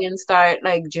juicing and start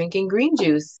like drinking green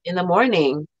juice in the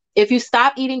morning, if you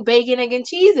stop eating bacon, egg, and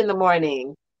cheese in the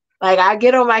morning. Like I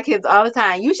get on my kids all the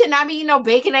time. You should not be eating no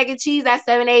bacon, egg, and cheese at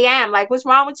 7 a.m. Like, what's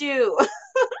wrong with you?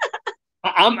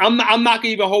 I'm not gonna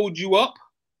even hold you up.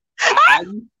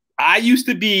 I used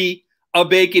to be a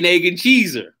bacon, egg, and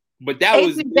cheeser, but that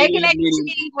was bacon, egg, and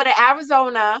cheese with an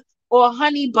Arizona or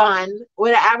honey bun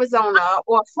with an Arizona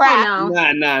or frap. Oh,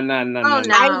 no. Nah. Oh,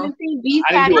 no. I even see beef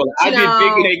I didn't do it. I did No.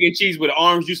 bacon, egg, and cheese with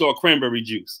orange juice or cranberry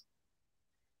juice.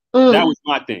 That was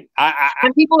my thing.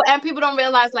 And people don't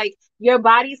realize like your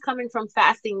body's coming from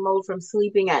fasting mode from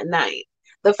sleeping at night.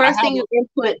 The first thing you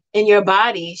input in your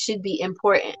body should be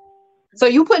important. So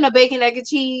you putting a bacon, egg, and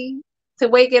cheese to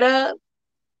wake it up?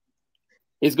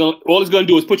 All it's gonna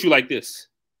do is put you like this.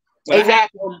 But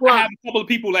exactly. I have a couple of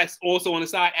people that's also on the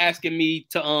side asking me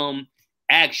to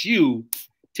ask you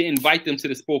to invite them to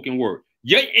the spoken word.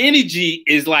 Your energy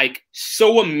is like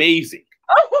so amazing.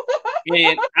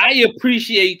 And I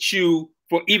appreciate you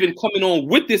for even coming on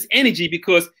with this energy,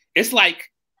 because it's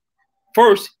like,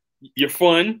 first, you're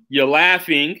fun, you're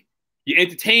laughing, you're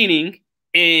entertaining,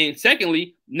 and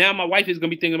secondly, now my wife is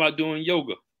gonna be thinking about doing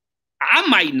yoga. I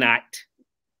might not.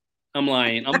 I'm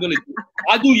lying. I'll do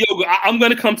yoga. I'm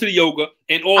gonna come to the yoga,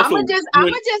 and also I'm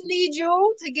gonna just need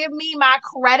you to give me my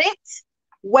credit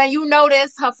when you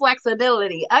notice her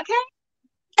flexibility, okay?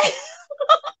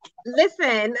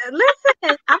 Listen.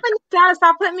 I'm gonna try to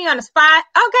stop putting me on the spot.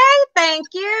 Okay, thank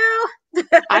you.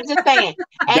 I'm just saying.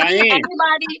 Dianne,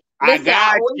 everybody, I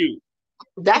got you.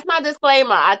 That's my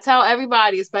disclaimer. I tell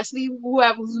everybody, especially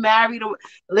whoever's married,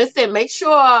 listen, make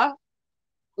sure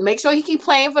he keep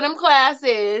playing for them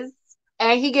classes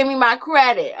and he give me my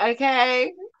credit,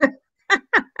 okay?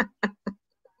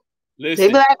 Listen. They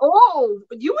be like, oh,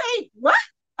 you ain't what?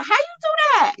 How you do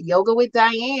that? Yoga with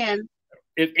Dianne.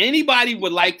 If anybody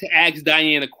would like to ask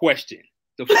Dianne a question,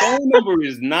 the phone number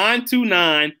is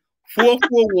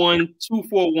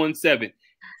 929-441-2417.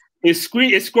 It's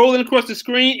scrolling across the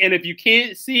screen, and if you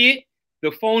can't see it,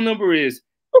 the phone number is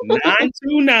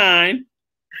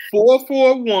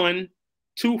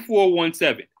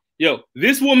 929-441-2417. Yo,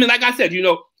 this woman, like I said,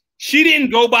 she didn't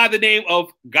go by the name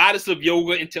of Goddess of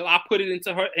Yoga until I put it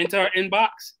into her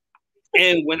inbox.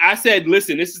 And when I said,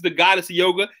 listen, this is the Goddess of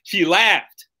Yoga, she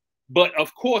laughed. But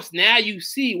of course, now you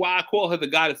see why I call her the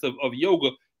Goddess of Yoga,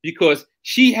 because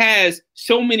she has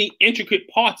so many intricate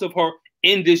parts of her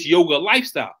in this yoga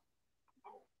lifestyle.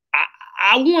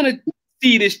 I want to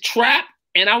see this trap,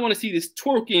 and I want to see this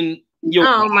twerking yoga.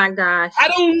 Oh my gosh. I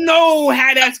don't know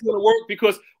how that's going to work,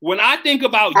 because when I think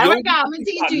about yoga, I'm going to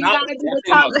teach you. You got to do the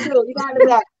tongue too. You got to do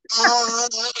that.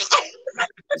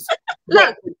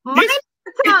 Look, my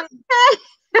tongue.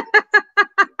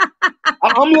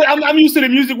 I'm used to the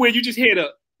music where you just hear the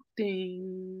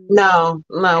ding. No,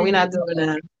 we're not doing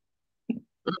that.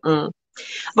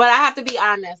 But I have to be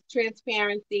honest,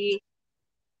 transparency.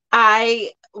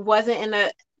 I wasn't in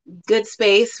a good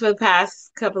space for the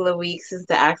past couple of weeks since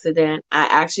the accident. I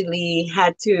actually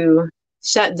had to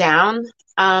shut down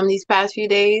these past few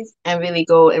days and really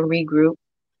go and regroup.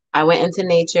 I went into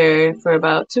nature for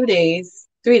about 3 days,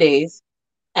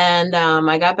 and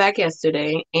I got back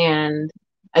yesterday, and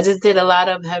I just did a lot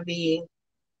of heavy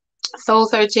soul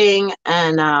searching,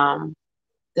 and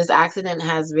this accident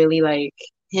has really like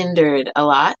hindered a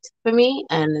lot for me,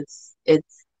 and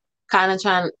it's kind of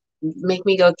trying to make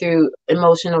me go through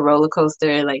emotional roller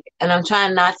coaster, like, and I'm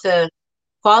trying not to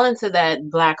fall into that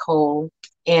black hole.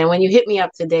 And when you hit me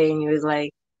up today and you was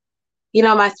like,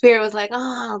 my spirit was like,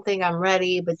 oh, I don't think I'm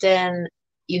ready, but then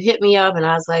you hit me up and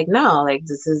I was like, no, like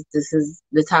this is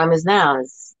the time is now.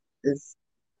 It's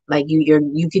like you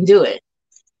can do it.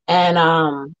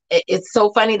 And it's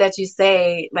so funny that you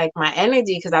say like my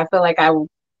energy, because I feel like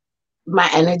my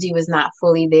energy was not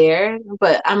fully there,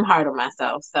 but I'm hard on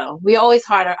myself. So we always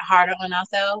harder on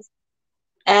ourselves.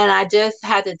 And I just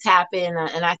had to tap in,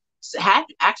 and I had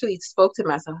actually spoke to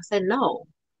myself. I said, no,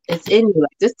 it's in you.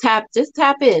 Like, just tap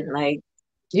in. Like,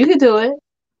 you can do it.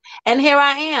 And here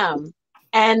I am.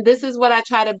 And this is what I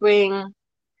try to bring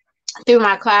through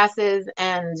my classes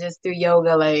and just through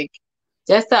yoga, like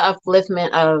just the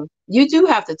upliftment of, you do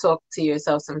have to talk to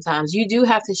yourself sometimes. You do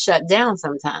have to shut down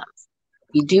sometimes.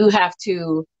 You do have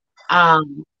to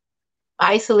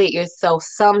isolate yourself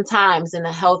sometimes in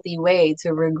a healthy way to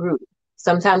regroup.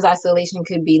 Sometimes isolation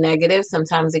could be negative.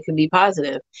 Sometimes it could be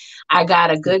positive. I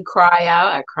got a good cry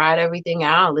out. I cried everything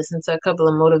out. Listened to a couple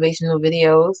of motivational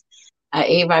videos. I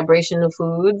ate vibrational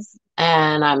foods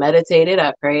and I meditated.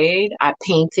 I prayed. I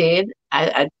painted.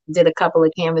 I did a couple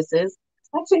of canvases.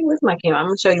 Actually, where's my canvas? I'm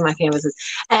going to show you my canvases.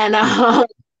 And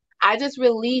I just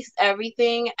released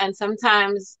everything. And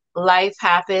sometimes life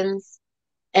happens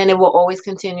and it will always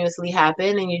continuously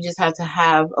happen. And you just have to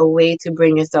have a way to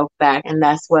bring yourself back. And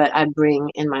that's what I bring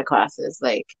in my classes.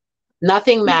 Like,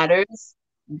 nothing matters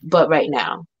but right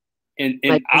now. And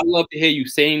like, I love to hear you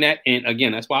saying that. And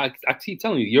again, that's why I keep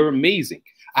telling you, you're amazing.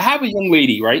 I have a young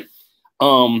lady, right?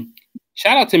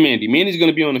 Shout out to Mandy. Mandy's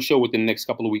going to be on the show within the next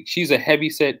couple of weeks. She's a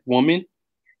heavyset woman,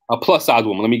 a plus size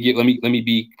woman. Let me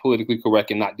be politically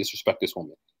correct and not disrespect this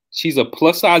woman. She's a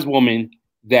plus size woman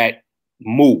that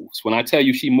moves. When I tell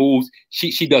you she moves,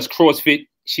 she does CrossFit,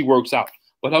 she works out.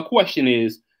 But her question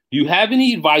is, do you have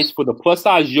any advice for the plus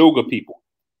size yoga people?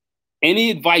 Any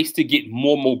advice to get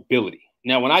more mobility?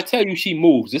 Now, when I tell you she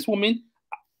moves, this woman,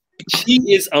 she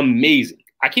is amazing.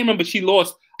 I can't remember, she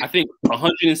lost, I think,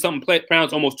 100 and something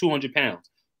pounds, almost 200 pounds.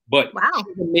 But wow,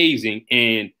 she's amazing.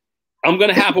 And I'm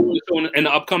going to have her in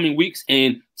the upcoming weeks.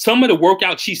 And some of the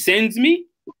workouts she sends me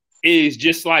is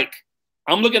just like,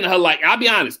 I'm looking at her like, I'll be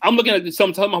honest, I'm looking at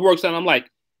some of my workouts and I'm like,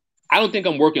 I don't think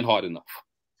I'm working hard enough.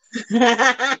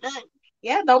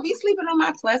 Yeah, don't be sleeping on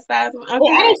my plus size. Okay. Oh,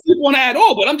 I don't sleep on that at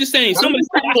all, but I'm just saying some of the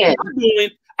stuff I'm doing,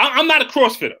 I'm not a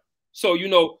CrossFitter. So, you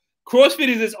know, CrossFit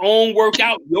is its own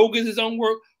workout. Yoga is its own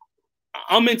work.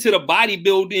 I'm into the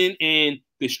bodybuilding and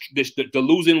the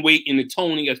losing weight and the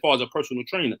toning as far as a personal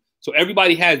trainer. So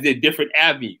everybody has their different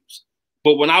avenues.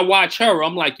 But when I watch her,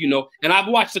 I'm like, you know, and I've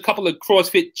watched a couple of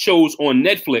CrossFit shows on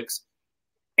Netflix,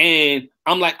 and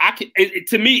I'm like,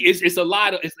 to me, it's a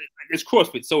lot of, it's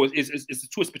CrossFit. So it's a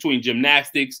twist between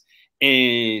gymnastics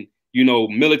and, you know,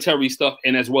 military stuff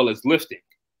and as well as lifting.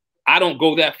 I don't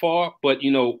go that far, but,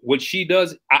 you know, what she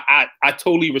does, I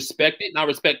totally respect it. And I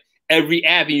respect every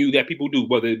avenue that people do,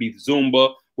 whether it be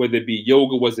Zumba, whether it be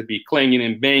yoga, whether it be clanging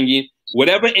and banging,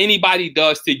 whatever anybody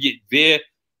does to get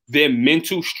their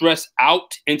mental stress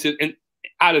out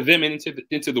of them and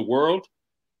into the world.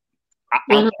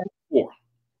 I'm for.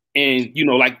 And, you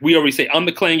know, like we already say, I'm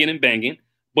the clanging and banging,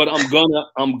 but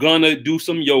I'm gonna do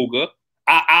some yoga.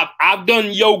 I've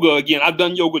done yoga again. I've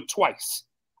done yoga twice.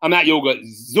 I'm not yoga,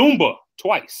 Zumba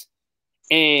twice.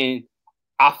 And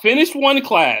I finished one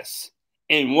class.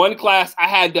 In one class, I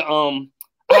had to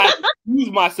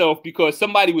use myself because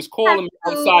somebody was calling me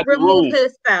outside the room.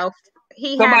 Himself.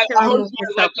 He had to remove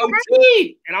himself.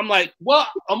 Like, and I'm like, well,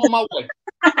 I'm on my way.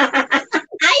 I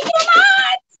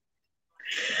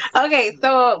cannot. Okay,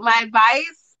 so my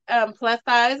advice, plus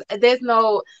size, there's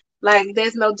no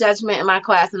judgment in my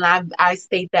class, and I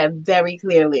state that very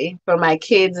clearly for my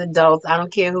kids, adults. I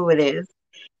don't care who it is.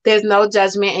 There's no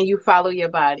judgment, and you follow your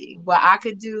body. What I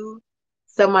could do,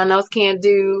 someone else can't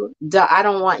do. I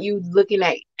don't want you looking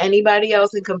at anybody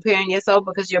else and comparing yourself,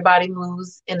 because your body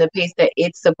moves in the pace that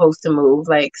it's supposed to move.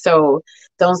 Like, so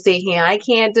don't say here, I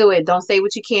can't do it. Don't say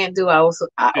what you can't do. I also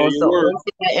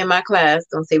say that in my class.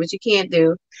 Don't say what you can't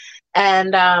do.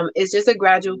 And it's just a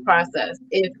gradual process.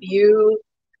 If you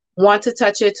want to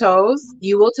touch your toes,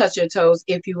 you will touch your toes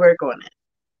if you work on it.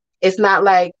 It's not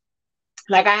like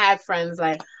I had friends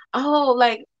like, oh,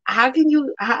 like, how can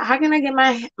I get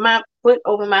my foot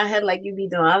over my head like you be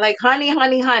doing? I'm like, honey.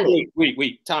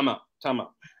 Wait. Time out. I'm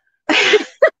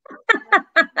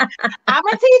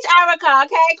gonna teach Erica,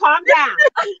 okay? Calm down.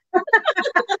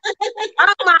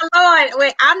 Oh my Lord.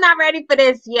 Wait, I'm not ready for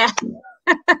this yet.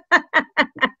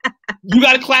 You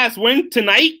got a class when?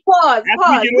 Tonight? Pause.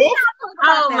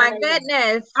 Oh my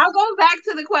goodness. I'll go back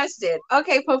to the question.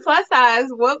 Okay, for plus size,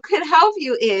 what could help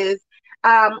you is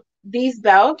these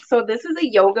belts. So this is a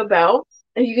yoga belt,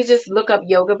 and you can just look up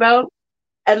yoga belt.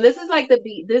 And this is like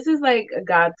a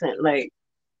godsend. Like,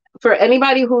 for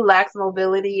anybody who lacks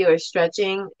mobility or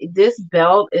stretching, this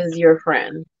belt is your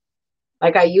friend.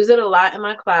 Like, I use it a lot in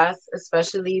my class,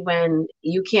 especially when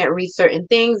you can't reach certain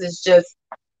things.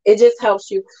 It just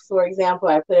helps you. For example,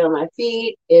 I put it on my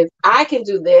feet. If I can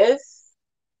do this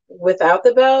without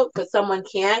the belt, but someone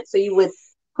can't, so you would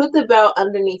put the belt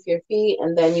underneath your feet,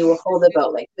 and then you will hold the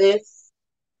belt like this.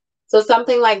 So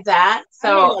something like that.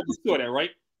 So I just saw that, right?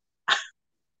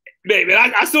 Baby,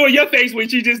 I saw your face when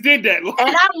she just did that. And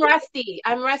I'm rusty.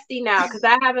 I'm rusty now because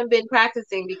I haven't been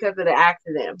practicing because of the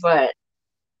accident. But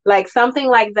like something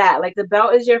like that. Like, the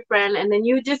belt is your friend, and then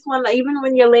you just want to, even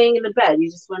when you're laying in the bed, you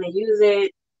just want to use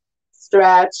it,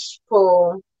 stretch,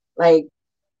 pull, like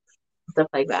stuff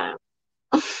like that.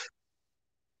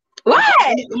 What?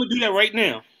 I'm gonna do that right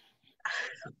now.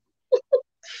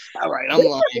 All right, I'm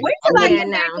lying. Wait till I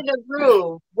get back in the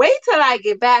groove. Wait till I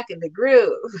get back in the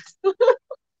groove.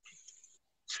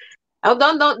 Oh,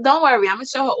 don't worry. I'm gonna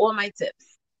show her all my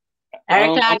tips.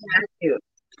 Erica, I got you.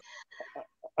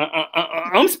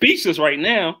 I'm speechless right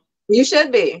now. You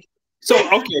should be. So,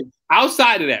 okay,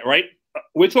 outside of that, right?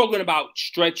 We're talking about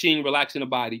stretching, relaxing the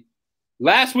body.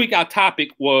 Last week, our topic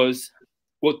was,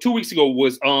 well, 2 weeks ago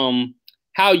was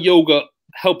how yoga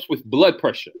helps with blood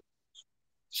pressure.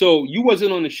 So you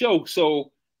wasn't on the show,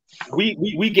 so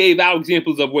we gave our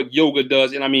examples of what yoga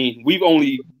does, and I mean,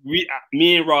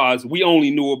 me and Roz, we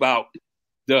only knew about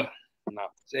we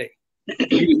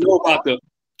know about the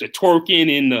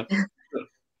twerking and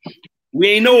we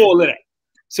ain't know all of that.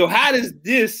 So how does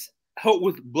this help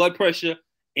with blood pressure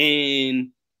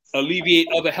and alleviate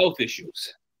other health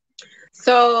issues?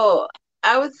 So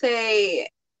I would say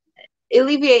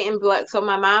alleviating blood. So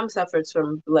my mom suffers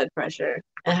from blood pressure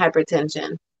and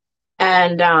hypertension,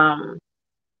 and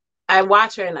I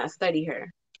watch her and I study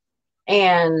her,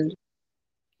 and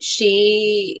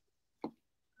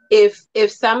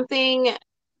if something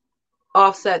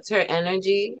offsets her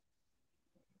energy,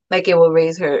 like it will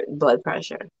raise her blood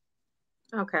pressure.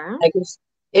 Okay. Like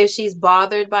if she's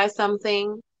bothered by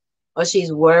something or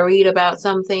she's worried about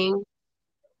something,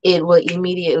 it will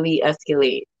immediately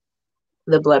escalate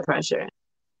the blood pressure.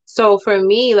 So for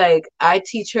me, like I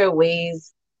teach her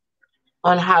ways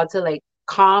on how to like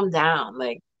calm down,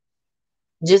 like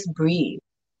just breathe,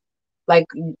 like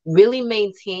really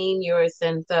maintain your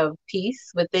sense of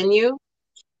peace within you,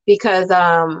 because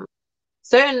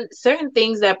certain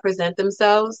things that present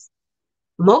themselves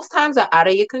most times are out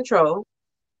of your control.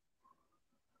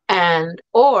 And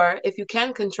or if you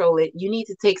can control it, you need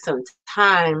to take some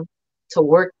time to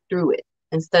work through it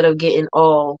instead of getting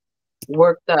all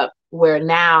worked up, where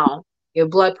now your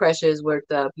blood pressure is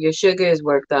worked up, your sugar is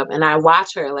worked up. And I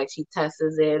watch her, like she tests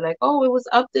it, like, oh, it was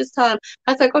up this time.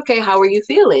 I was like, okay, how were you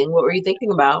feeling? What were you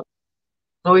thinking about?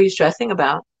 What were you stressing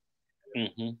about?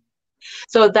 Mm-hmm.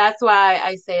 So that's why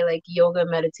I say like yoga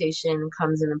meditation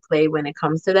comes into play when it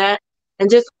comes to that. And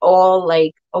just all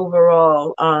like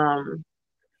overall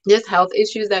just health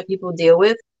issues that people deal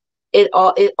with, it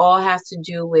all has to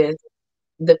do with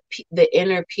the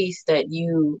inner peace that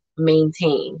you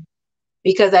maintain.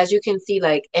 Because as you can see,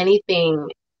 like anything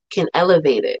can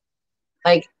elevate it.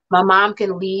 Like my mom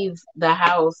can leave the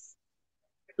house,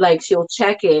 like she'll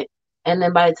check it, and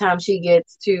then by the time she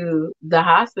gets to the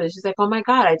hospital, she's like, oh my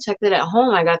God, I checked it at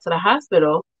home. I got to the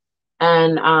hospital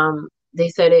and they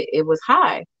said it was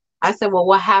high. I said, well,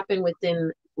 what happened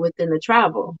within the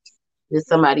travel? Did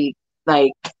somebody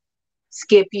like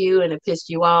skip you and it pissed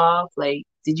you off? Like,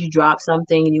 did you drop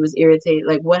something and you was irritated?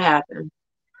 Like, what happened?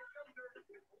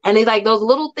 And it's like those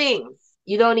little things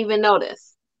you don't even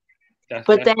notice.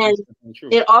 But then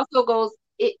it also goes,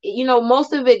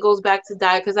 most of it goes back to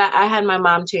diet, because I had my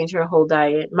mom change her whole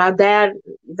diet. My dad,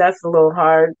 that's a little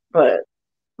hard, but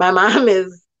my mom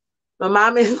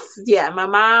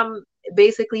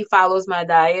basically follows my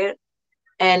diet.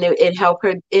 And it helped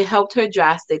her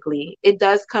drastically.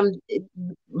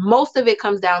 Most of it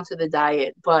comes down to the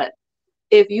diet, but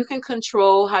if you can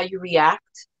control how you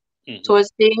react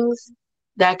towards things,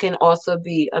 that can also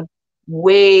be a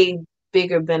way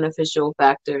bigger beneficial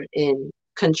factor in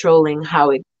controlling how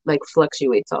it like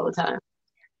fluctuates all the time.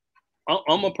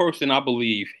 I'm a person, I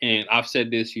believe, and I've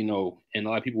said this, and a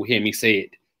lot of people hear me say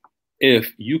it.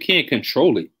 If you can't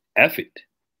control it, F it.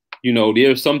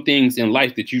 There are some things in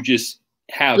life that you just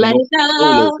have let no it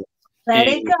go. Let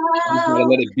it go. You gotta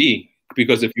let it be,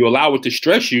 because if you allow it to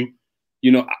stress you,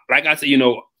 like I said,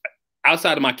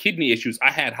 outside of my kidney issues, I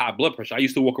had high blood pressure. I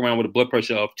used to walk around with a blood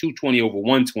pressure of 220 over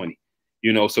 120,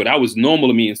 so that was normal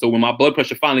to me. And so when my blood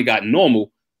pressure finally got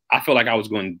normal, I felt like I was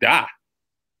going to die.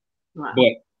 Wow.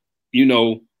 But,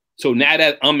 so now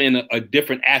that I'm in a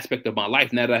different aspect of my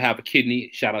life, now that I have a kidney,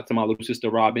 shout out to my little sister,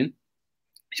 Robin,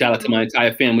 shout out to my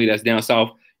entire family that's down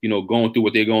south, going through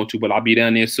what they're going through, but I'll be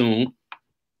down there soon.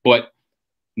 But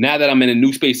now that I'm in a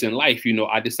new space in life,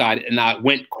 I decided, and I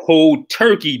went cold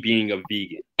turkey being a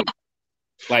vegan.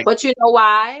 But you know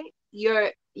why?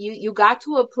 You got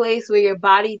to a place where your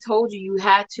body told you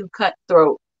had to cut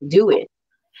throat, do it.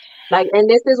 And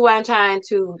this is what I'm trying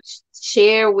to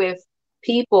share with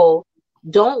people.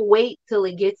 Don't wait till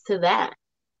it gets to that.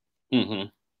 Mm-hmm.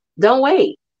 Don't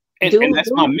wait. And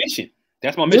that's my mission.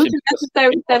 That's my mission. Do the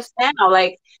necessary steps now.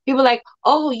 Like people like,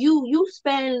 oh, you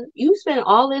spend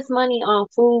all this money on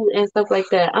food and stuff like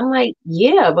that. I'm like,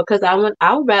 yeah, because I would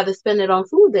rather spend it on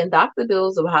food than doctor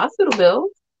bills or hospital bills.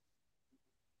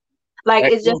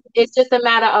 Like it's just a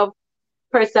matter of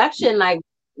perception. Like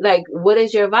Like, what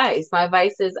is your vice? My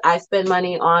vice is I spend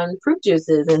money on fruit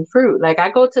juices and fruit. Like,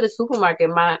 I go to the supermarket,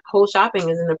 my whole shopping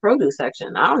is in the produce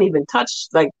section. I don't even touch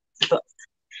like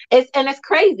it's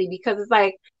crazy because it's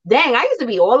like, dang, I used to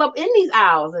be all up in these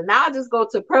aisles, and now I just go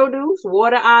to produce,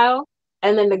 water aisle,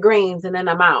 and then the greens, and then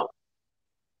I'm out.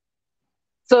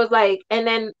 So it's like,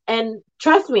 and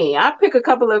trust me, I pick a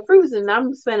couple of fruits and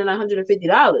I'm spending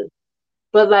 $150.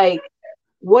 But like,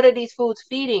 what are these foods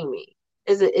feeding me?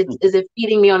 Is it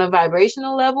feeding me on a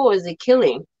vibrational level, or is it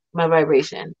killing my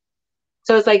vibration?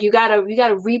 So it's like you gotta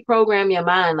reprogram your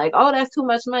mind. Like, oh, that's too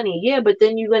much money. Yeah, but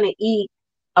then you're gonna eat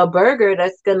a burger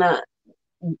that's gonna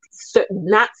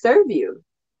not serve you.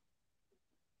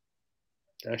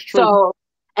 That's true. So,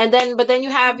 but then you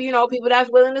have, people that's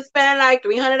willing to spend like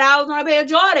 $300 on a pair of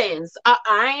Jordans.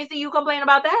 I ain't see you complain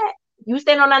about that. You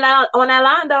stand on that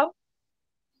line though.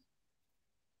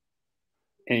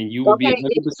 And you will be 100%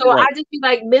 so right. I just be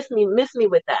like, miss me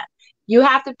with that. You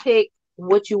have to pick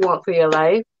what you want for your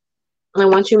life, and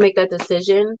once you make that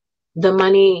decision, the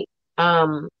money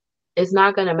is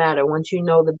not gonna matter. Once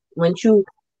you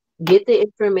get the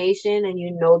information and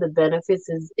you know the benefits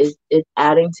is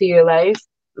adding to your life,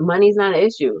 money's not an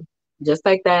issue. Just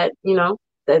like that,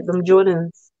 that them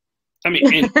Jordans. I mean,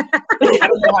 and I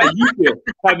don't know how you feel.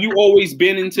 Have you always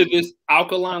been into this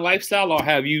alkaline lifestyle, or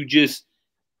have you just?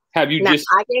 I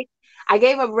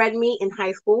gave up red meat in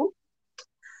high school.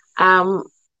 So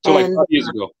like 5 years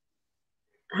ago.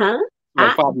 Huh?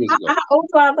 Like 5 years ago. How old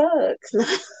do I look?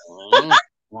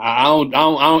 I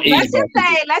don't age.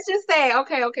 Let's just say,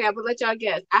 okay, I'm gonna let y'all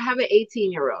guess. I have an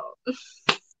 18-year-old.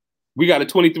 We got a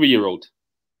 23-year-old.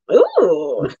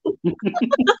 Ooh.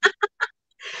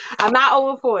 I'm not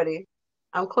over 40.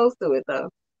 I'm close to it though.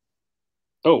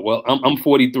 Oh well, I'm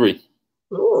 43.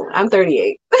 Ooh, I'm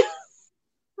 38.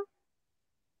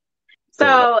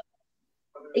 So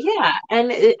yeah,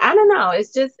 and I don't know.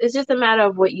 It's just a matter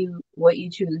of what you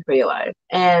choose for your life.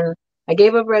 And I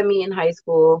gave up red meat in high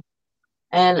school,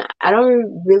 and I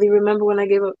don't really remember when I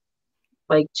gave up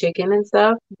like chicken and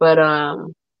stuff. But I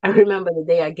remember the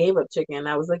day I gave up chicken.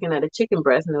 I was looking at a chicken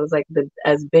breast, and it was like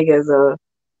as big as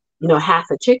half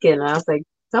a chicken. And I was like,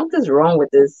 something's wrong with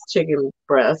this chicken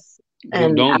breast.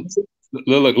 And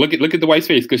look at the white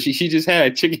face, because she just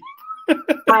had chicken.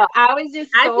 I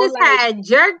just had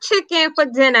jerk chicken for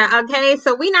dinner. Okay,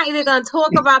 so we're not even gonna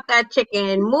talk about that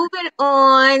chicken. Moving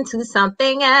on to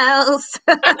something else.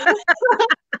 And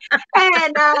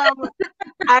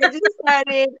I just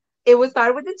started. It was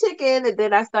started with the chicken, and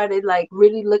then I started like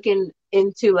really looking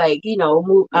into like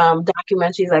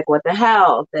documentaries like What the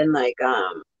Health and like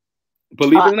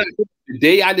Believe it or not, the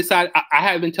day I decided, I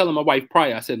had been telling my wife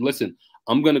prior. I said, listen,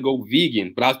 I'm gonna go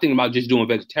vegan, but I was thinking about just doing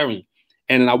vegetarian.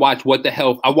 And then I watched What the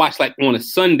Health. I watched like on a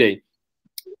Sunday.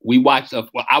 I watched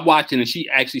it, and she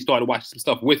actually started watching some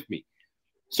stuff with me.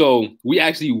 So we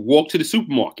actually walked to the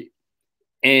supermarket,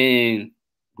 and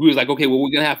we was like, okay, what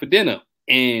we're gonna have for dinner?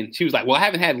 And she was like, well, I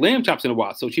haven't had lamb chops in a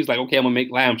while. So she was like, okay, I'm gonna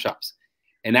make lamb chops.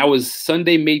 And that was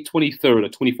Sunday, May 23rd or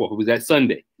 24th. It was that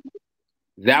Sunday.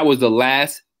 That was the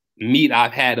last meat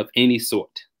I've had of any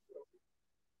sort.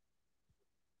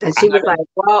 And she was like,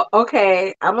 well,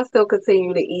 okay, I'm going to still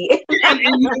continue to eat.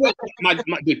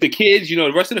 and the kids,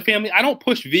 the rest of the family, I don't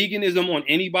push veganism on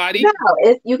anybody. No,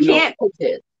 you can't push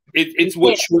it. It's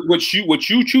what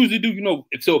you choose to do.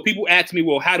 So people ask me,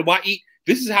 well, how do I eat?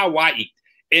 This is how I eat.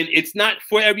 And it's not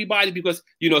for everybody because,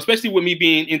 especially with me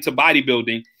being into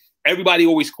bodybuilding, everybody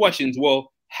always questions,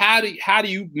 well, how do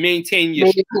you maintain your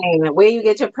where you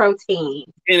get your protein?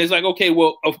 And it's like, okay,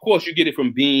 well, of course you get it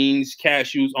from beans,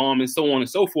 cashews, almonds, so on and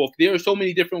so forth. There are so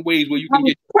many different ways where you can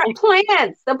get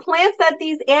plants. The plants that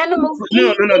these animals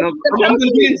eat. No.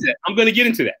 I'm gonna get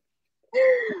into that.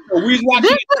 So this is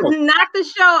not the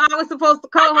show I was supposed to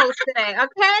co-host today,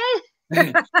 okay?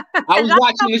 I was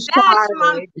watching the show.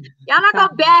 Y'all not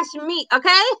gonna bash me,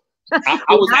 okay?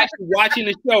 I was actually watching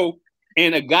the show.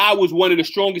 And a guy was one of the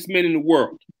strongest men in the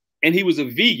world, and he was a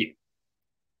vegan.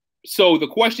 So the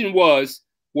question was,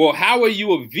 well, how are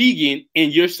you a vegan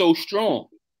and you're so strong?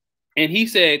 And he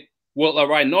said, well, a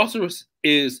rhinoceros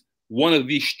is one of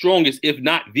the strongest, if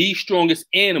not the strongest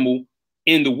animal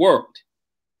in the world.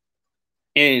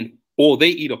 And all they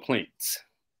eat are plants.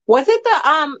 Was it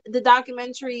the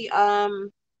documentary? Oh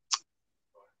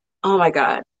my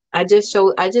God. I just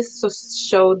showed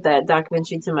that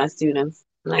documentary to my students.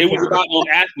 It was about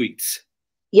athletes.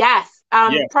 Yes.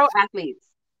 Pro athletes.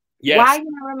 Yes. Why do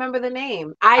I remember the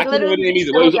name? I literally didn't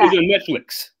either. It was on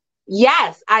Netflix.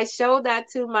 Yes, I showed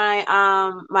that to my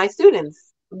my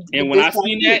students. And when I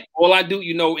seen that, all I do,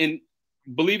 and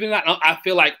believe it or not, I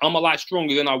feel like I'm a lot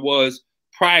stronger than I was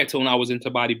prior to when I was into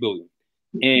bodybuilding.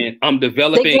 and I'm The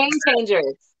developing. game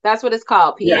changers. That's what it's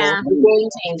called, people. Yeah. The game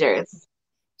changers.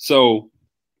 So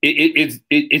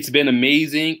it's been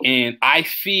amazing, and I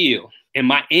feel in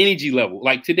my energy level.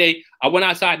 Like today, I went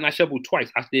outside and I shoveled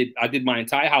twice. I did my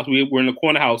entire house. We were in the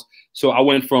corner house, so I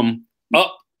went from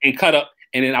up and cut up,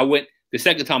 and then I went the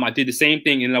second time. I did the same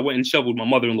thing, and I went and shoveled my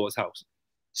mother-in-law's house.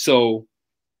 So,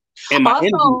 and my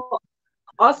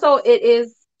also, it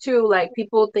is true. Like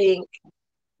people think,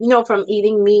 you know, from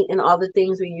eating meat and all the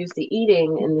things we're used to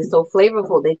eating, and it's so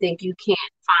flavorful, they think you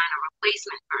can't find a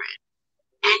replacement for it,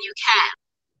 and you can.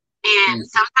 And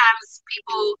sometimes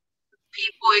people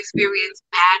experience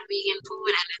bad vegan food,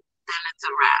 and then it's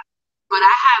a wrap. But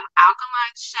I have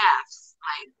alkaline chefs,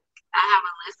 like I have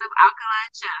a list of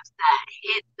alkaline chefs that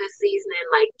hit the seasoning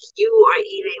like you are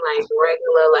eating like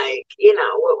regular, like, you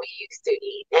know, what we used to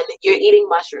eat. And you're eating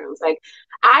mushrooms. Like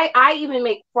I even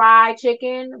make fried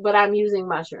chicken, but I'm using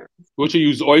mushrooms. What, you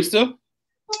use oyster?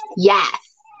 Yes.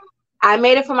 I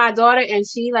made it for my daughter and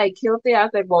she like killed it. I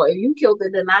was like, well, if you killed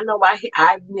it, then I know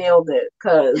I nailed it.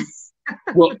 Cause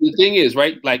Well, the thing is,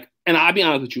 right? Like, and I'll be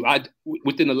honest with you,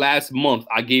 within the last month,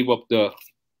 I gave up the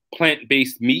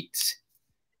plant-based meats.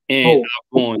 And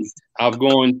I've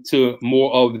gone to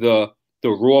more of the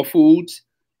raw foods.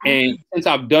 And since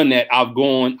I've done that,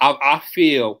 I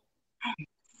feel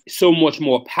so much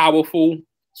more powerful,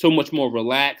 so much more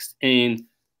relaxed, and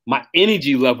my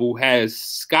energy level has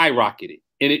skyrocketed.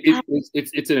 And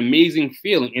it's an amazing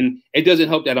feeling. And it doesn't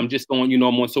help that I'm just going, you know,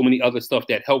 I'm on so many other stuff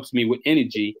that helps me with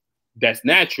energy that's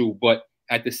natural. But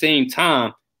at the same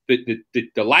time, the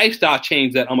lifestyle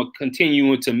change that I'm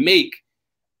continuing to make,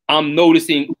 I'm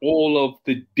noticing all of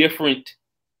the different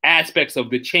aspects of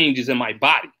the changes in my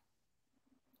body.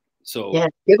 So yeah,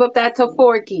 give up that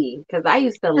tofurkey, because I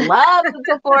used to love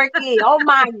the tofurkey. Oh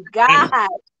my God.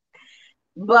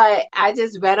 But I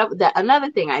just read up that another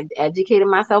thing, I educated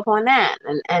myself on that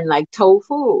and like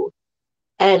tofu.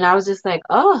 And I was just like,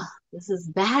 oh, this is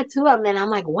bad too. I mean, I'm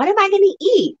like, what am I gonna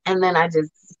eat? And then I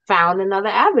just found another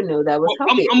avenue that was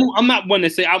healthier. I'm not one to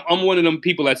say, I'm one of them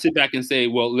people that sit back and say,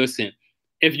 well, listen,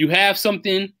 if you have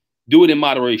something, do it in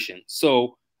moderation.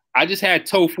 So I just had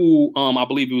tofu. I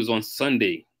believe it was on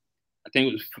Sunday. I think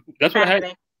it was. That's what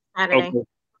Saturday. I had. Okay.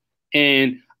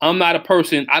 And I'm not a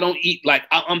person. I don't eat like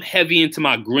I'm heavy into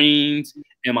my greens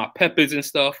and my peppers and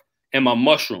stuff and my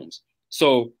mushrooms.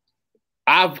 So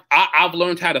I've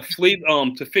learned how to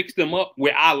to fix them up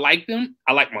where I like them.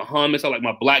 I like my hummus. I like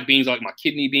my black beans. I like my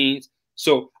kidney beans.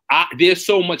 So there's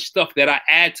so much stuff that I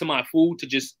add to my food to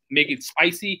just make it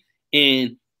spicy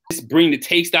and just bring the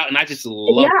taste out, and I just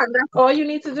love it. That's all you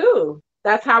need to do.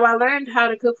 That's how I learned how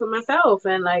to cook for myself,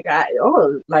 and like I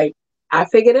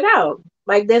figured it out.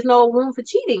 Like there's no room for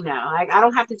cheating now. Like I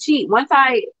don't have to cheat. Once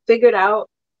I figured out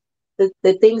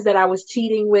the things that I was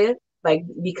cheating with, like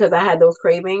because I had those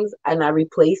cravings and I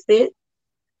replaced it,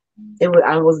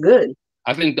 I was good.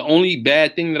 I think the only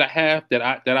bad thing that I have that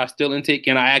I still intake,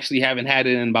 and I actually haven't had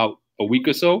it in about a week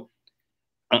or so,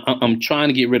 I'm trying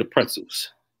to get rid of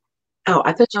pretzels. Oh,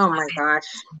 I thought you. Oh my gosh.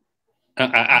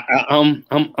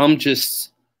 I'm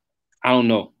just, I don't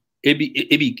know. It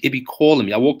be calling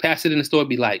me. I walk past it in the store, it'd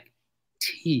be like,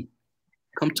 T,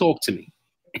 come talk to me.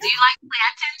 Do you like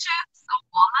plantain chips or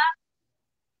walnuts?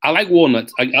 I like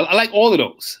walnuts. I like all of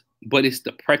those, but it's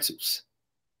the pretzels.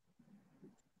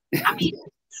 I mean,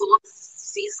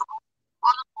 sea salt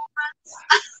on the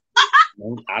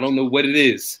walnuts. I don't know what it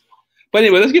is. But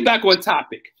anyway, let's get back on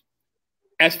topic.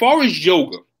 As far as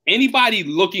yoga, anybody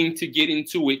looking to get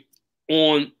into it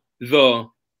on the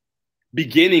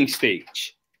beginning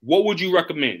stage, what would you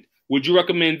recommend? Would you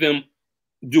recommend them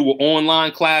do an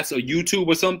online class or YouTube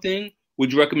or something?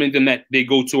 Would you recommend them that they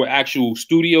go to an actual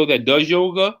studio that does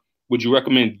yoga? Would you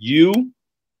recommend you?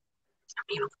 I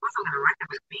mean, of course I'm going to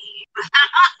recommend me.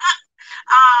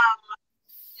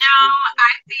 No,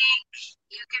 I think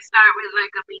you can start with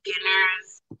like a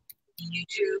beginner's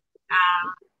YouTube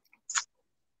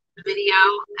video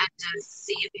and just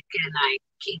see if you can like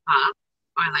keep up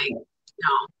or like, you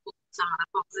know, some of the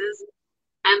poses.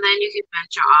 And then you can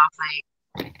venture off like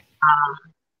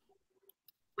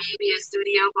maybe a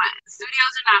studio, but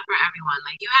studios are not for everyone.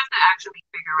 Like you have to actually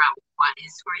figure out what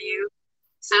is for you.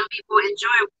 Some people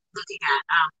enjoy looking at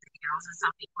videos and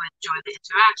some people enjoy the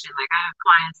interaction. Like I have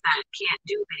clients that can't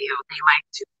do video. They like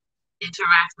to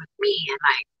interact with me and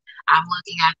like I'm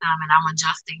looking at them and I'm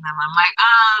adjusting them. I'm like,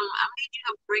 I need you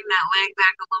to bring that leg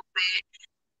back a little bit.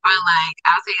 Or like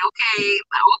I'll say, okay,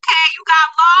 you got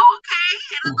low, okay,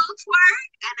 and a little twerk,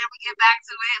 and then we get back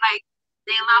to it. Like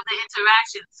they love the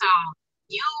interaction. So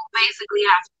you basically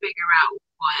have to figure out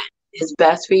what is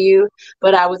best for you.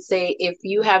 But I would say if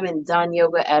you haven't done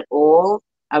yoga at all,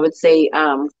 I would say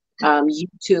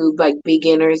YouTube like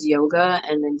beginners yoga,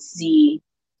 and then see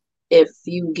if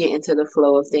you get into the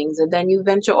flow of things, and then you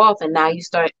venture off, and now you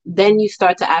start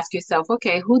to ask yourself,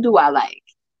 okay, who do I like?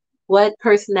 What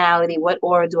personality, what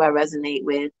aura do I resonate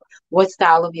with? What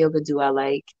style of yoga do I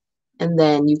like? And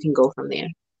then you can go from there.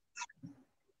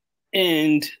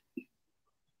 And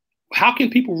how can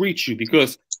people reach you?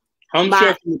 Because I'm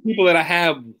sure from the people that I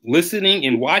have listening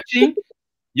and watching,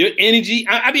 your energy,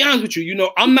 I'll be honest with you, you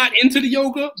know, I'm not into the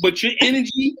yoga, but your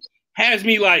energy has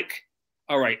me like,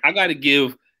 all right, I got to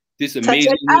give this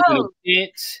amazing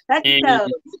chance.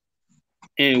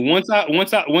 And once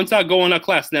I go in a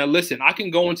class, now listen, I can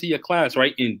go into your class,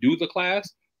 right, and do the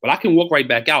class, but I can walk right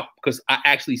back out because I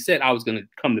actually said I was going to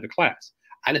come to the class.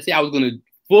 I didn't say I was going to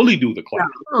fully do the class.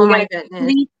 Oh my goodness.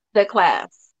 Leave the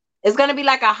class. It's going to be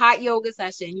like a hot yoga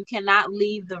session. You cannot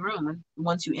leave the room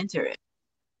once you enter it.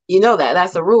 You know that.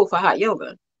 That's a rule for hot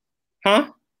yoga. Huh?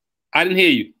 I didn't hear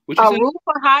you. What you said? Rule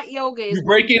for hot yoga is you're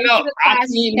breaking up.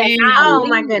 Oh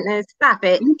my goodness. Stop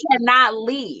it. You cannot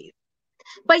leave.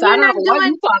 But so you're not doing what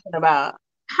you talking about.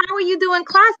 How are you doing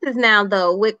classes now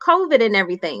though with COVID and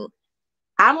everything?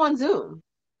 I'm on Zoom.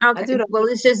 Okay. Well,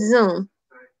 it's just Zoom.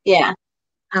 Yeah.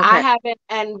 Okay. I haven't,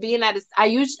 and being at I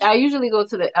usually go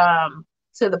to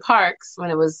the parks when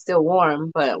it was still warm,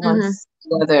 but once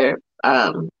the weather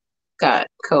got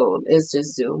cold, it's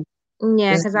just Zoom.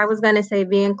 Yeah, because I was gonna say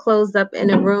being closed up in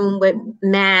a room with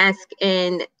mask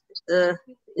and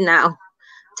no,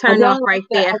 turn off right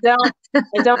there.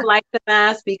 I don't like the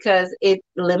mask because it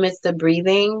limits the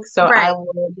breathing. So I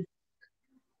would,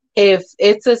 if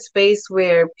it's a space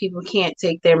where people can't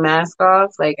take their mask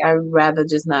off, like I'd rather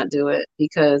just not do it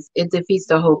because it defeats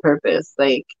the whole purpose.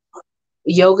 Like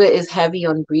yoga is heavy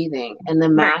on breathing, and the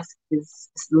mask is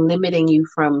limiting you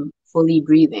from fully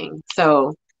breathing.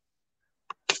 So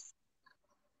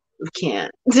I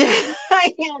can't.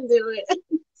 I can't do it.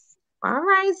 All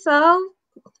right, so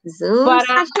Zoom. But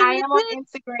I am on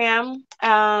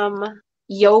Instagram.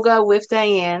 Yoga with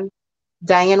Dianne.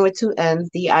 Dianne with 2 N's.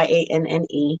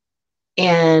 Dianne.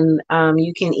 And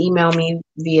you can email me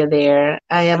via there.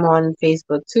 I am on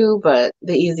Facebook too, but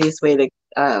the easiest way to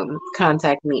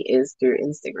contact me is through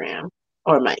Instagram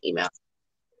or my email.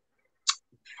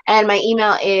 And my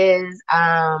email is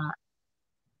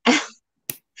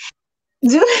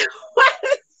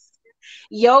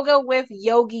Yoga with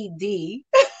Yogi D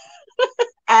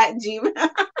at Gmail.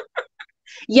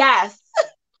 Yes.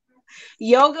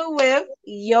 Yoga with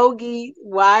Yogi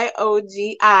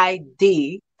YOGID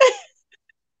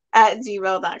at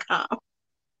gmail.com.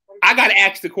 I gotta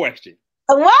ask the question.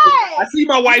 What? I see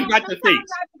my wife got the face. Going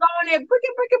there, brick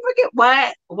it.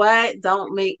 What?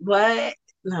 Don't make what?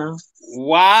 No.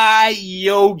 Why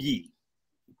Yogi?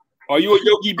 Are you a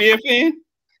Yogi Bear fan?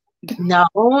 No,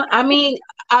 I mean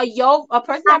a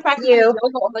person that practices yoga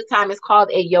all the time is called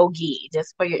a yogi.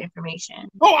 Just for your information.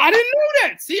 Oh, I didn't know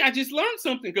that. See, I just learned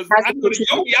something because I put a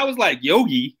yogi. I was like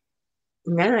yogi.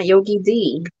 Nah, Yogi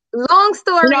D. Long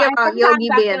story about Yogi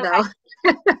Bear though.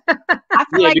 I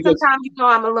feel like sometimes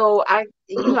I'm a little. I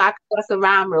cuss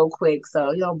around real quick.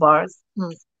 So bars.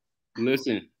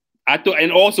 Listen, I thought,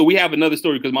 and also we have another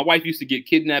story because my wife used to get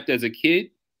kidnapped as a kid.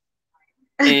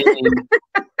 And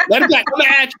let me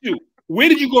ask you, where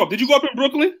did you grow up? Did you grow up in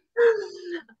Brooklyn?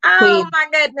 Oh my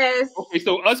goodness. Okay,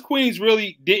 so us Queens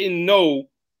really didn't know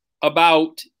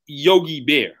about Yogi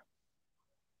Bear.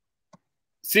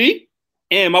 See?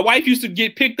 And my wife used to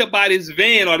get picked up by this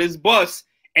van or this bus,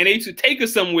 and they used to take her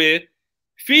somewhere,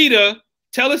 feed her,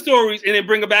 tell her stories, and then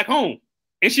bring her back home.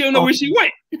 And she don't know where she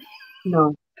went.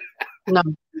 No. We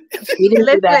didn't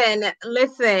do that.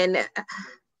 Listen.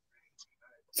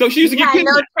 So she used to get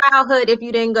no childhood if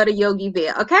you didn't go to Yogi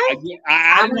Bear, okay?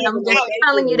 I'm just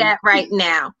telling you that right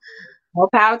now. More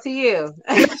power to you.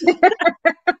 I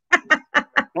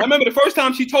remember the first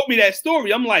time she told me that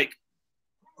story, I'm like,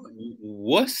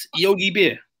 what's Yogi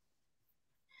Bear?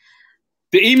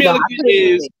 The email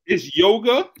is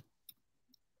yoga.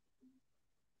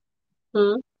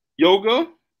 Yoga.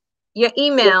 Your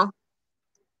email.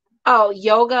 Oh,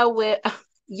 yoga with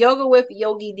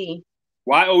Yogi D.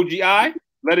 YOGI,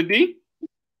 letter D?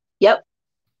 Yep.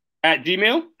 At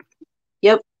Gmail?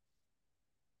 Yep.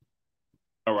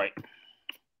 All right.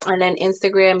 And then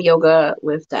Instagram, Yoga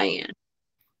with Dianne.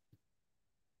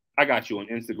 I got you on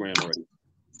Instagram already.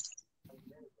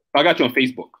 I got you on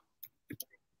Facebook.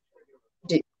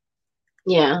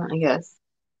 Yeah, I guess.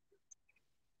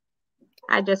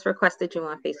 I just requested you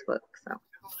on Facebook, so.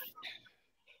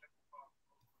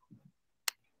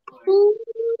 Wow.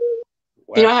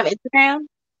 You don't have Instagram?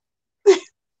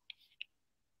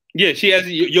 Yeah, she has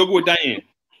Yoga with Dianne.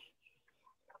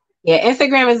 Yeah,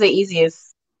 Instagram is the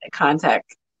easiest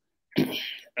contact.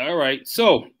 All right.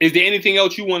 So, is there anything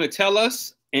else you want to tell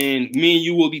us? And me and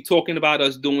you will be talking about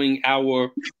us doing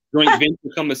our joint venture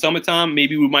come the summertime.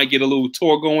 Maybe we might get a little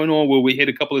tour going on where we hit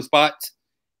a couple of spots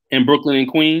in Brooklyn and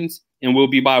Queens, and we'll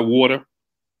be by water.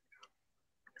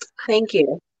 Thank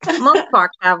you. Most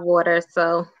parks have water,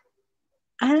 so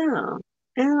I don't know.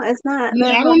 It's not.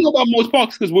 Yeah, I don't know about most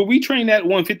parks because where we train at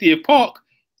 150th Park.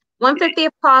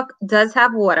 150th Park does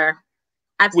have water.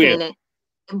 I've Where? seen it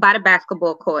by the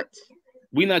basketball courts.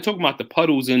 We're not talking about the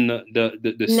puddles in the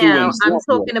sewer. No, I'm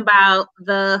talking about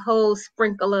the whole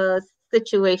sprinkler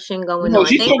situation going on.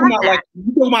 She's talking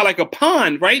about like a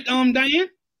pond, right, Dianne?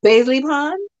 Baisley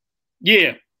Pond?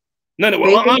 Yeah. No,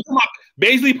 well, I'm talking about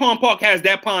Baisley Pond Park has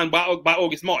that pond by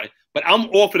August Martin, but I'm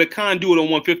off of the conduit on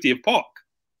 150th Park.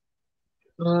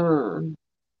 Okay.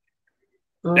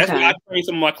 That's where I train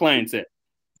some of my clients at.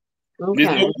 Okay.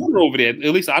 There's no water over there. At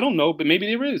least I don't know, but maybe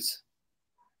there is.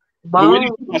 Well, we're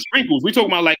talking about sprinkles. We're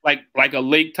talking about like a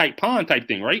lake type pond type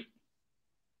thing, right?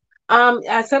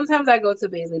 Sometimes I go to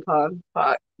Baisley Pond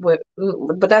Park but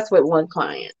that's with one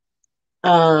client.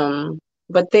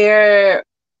 But I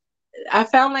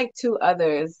found like two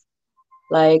others,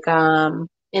 like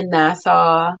in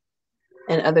Nassau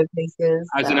and other places.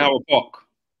 Eisenhower Park.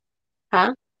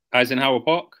 Huh? Eisenhower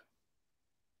Park.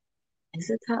 Is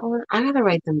it that one? I gotta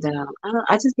write them down.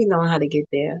 I just be knowing how to get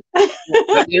there. At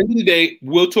the end of the day,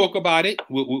 we'll talk about it.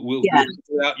 We'll figure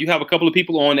it out. You have a couple of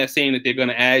people on that saying that they're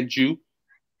gonna add you.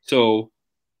 So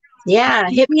yeah,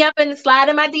 hit me up and slide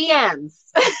in my DMs.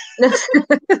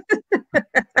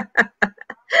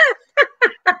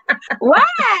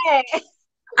 Why?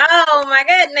 Oh my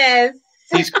goodness.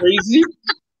 She's crazy.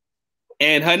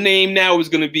 And her name now is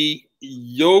gonna be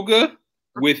Yoga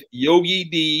with Yogi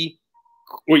D.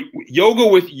 Wait, Yoga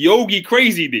with Yogi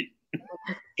Crazy D.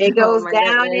 It goes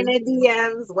down in the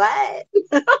DMs. What?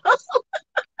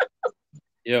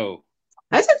 Yo,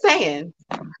 I'm just saying.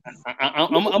 I'm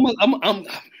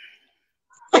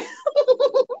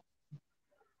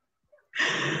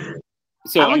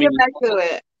So I'm gonna get back to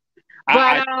it.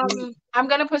 But I'm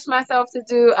gonna push myself to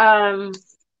do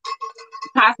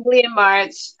possibly in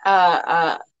March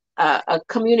a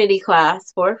community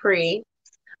class for free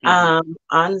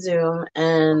on Zoom,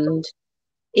 and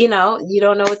you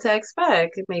don't know what to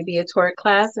expect. It may be a twerk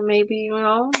class, and maybe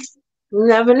you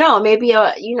never know. Maybe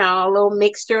a little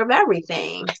mixture of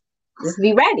everything. Just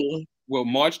be ready. Well,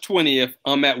 March 20th,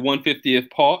 I'm at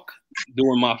 150th Park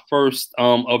doing my first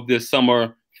of this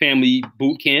summer family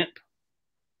boot camp.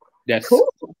 That's cool.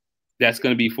 That's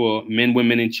going to be for men,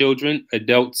 women, and children.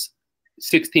 Adults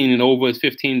 16 and over is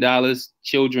 $15.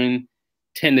 Children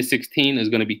 10 to 16 is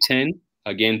going to be $10.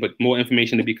 Again, but more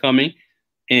information to be coming.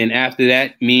 And after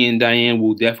that, me and Dianne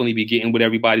will definitely be getting with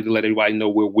everybody to let everybody know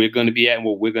where we're going to be at and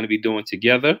what we're going to be doing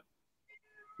together.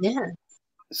 Yeah.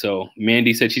 So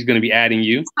Mandy said she's going to be adding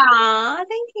you. Aw,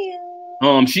 thank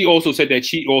you. She also said that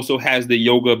she also has the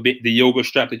yoga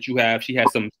strap that you have. She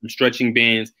has some stretching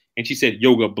bands, and she said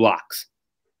yoga blocks.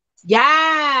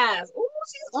 Yes. Ooh,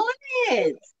 she's on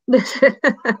it.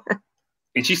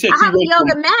 And she said I have a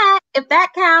yoga mat, if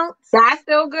that counts. That's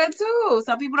still good too.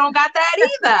 Some people don't got that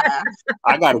either.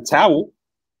 I got a towel.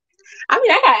 I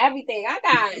mean, I got everything.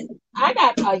 I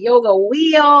got a yoga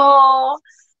wheel.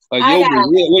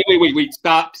 Wait.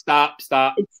 Stop.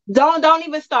 Don't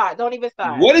even start. Don't even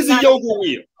start. What is a yoga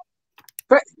wheel?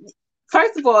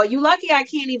 First of all, you lucky I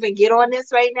can't even get on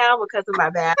this right now because of my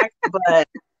back. But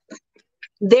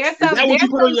there's some. Is that what you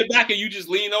put on your back and you just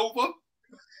lean over?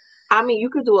 I mean, you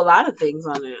could do a lot of things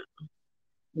on it.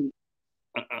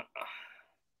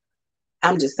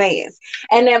 I'm just saying.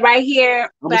 And then right here,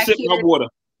 I'm gonna sip my water.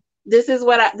 This is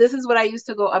what I used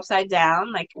to go upside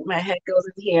down. Like my head goes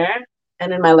in here,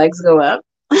 and then my legs go up.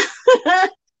 It's a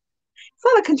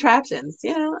lot of contraptions,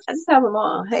 I just have them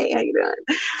all. Hey, how you doing?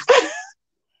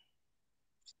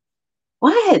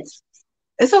 What?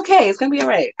 It's okay. It's gonna be all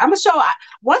right. I'm gonna show.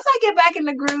 Once I get back in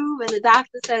the groove, and the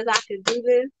doctor says I can do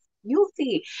this, you'll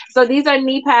see. So these are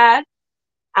knee pads.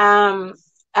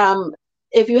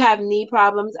 If you have knee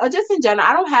problems, or just in general,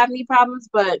 I don't have knee problems,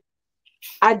 but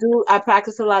I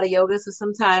practice a lot of yoga, so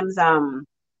sometimes some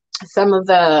of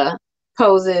the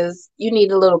poses you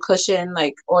need a little cushion,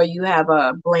 or you have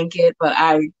a blanket, but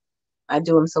I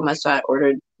do them so much, so I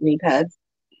ordered knee pads.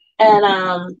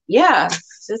 And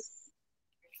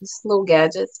just little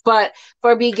gadgets. But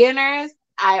for beginners,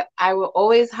 I will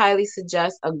always highly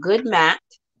suggest a good mat,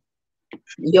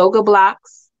 yoga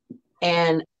blocks,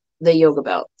 and the yoga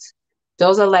belt.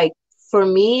 Those are for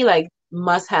me,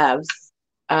 must-haves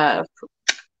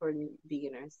for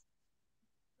beginners.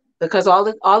 Because all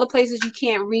the places you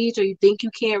can't reach or you think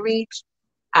you can't reach,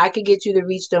 I could get you to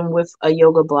reach them with a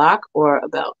yoga block or a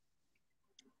belt.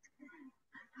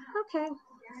 Okay.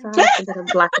 So I have to get a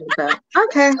block and a belt.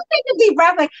 Okay. Take a deep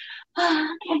breath, like,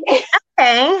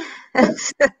 okay.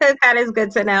 That is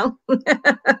good to know.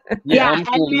 Yeah, I'm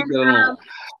gonna leave it alone.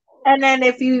 And then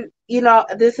if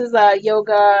this is a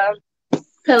yoga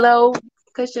pillow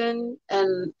cushion,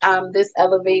 and this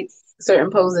elevates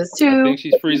certain poses too. I think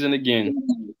she's freezing again.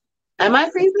 Am I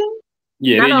freezing?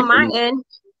 Yeah, not on my end.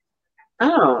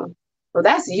 Oh, well,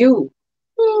 that's you.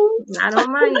 Not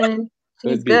on my end.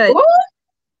 She's good.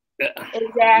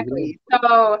 Exactly.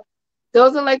 So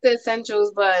those are like the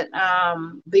essentials, but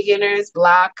beginners,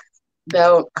 block,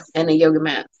 belt, and a yoga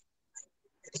mat.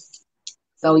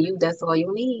 So that's all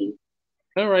you need.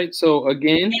 All right. So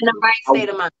again, in the right state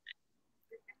of mind.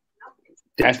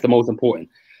 That's the most important.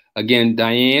 Again,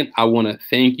 Dianne, I want to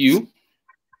thank you.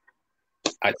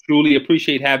 I truly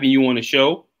appreciate having you on the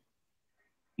show.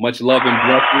 Much love and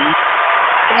blessings.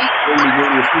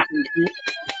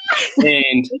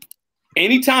 And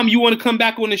anytime you want to come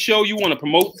back on the show, you want to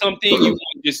promote something, you want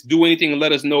to just do anything and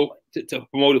let us know to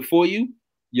promote it for you,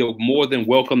 you're more than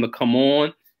welcome to come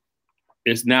on.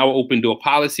 It's now an open door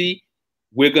policy.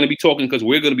 We're going to be talking because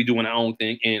we're going to be doing our own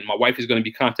thing. And my wife is going to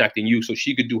be contacting you so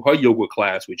she could do her yoga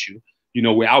class with you,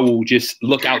 where I will just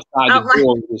look outside the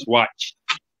door and just watch.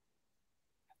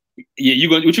 Yeah,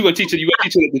 what you gonna teach her? You gonna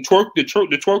teach her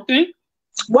the twerk thing?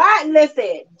 Why?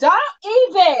 Listen, don't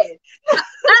even.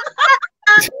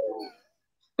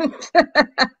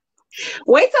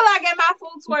 Wait till I get my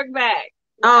full twerk back.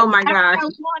 Oh my gosh.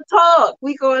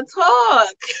 We gonna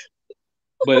talk.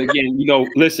 But again,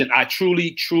 listen, I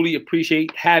truly, truly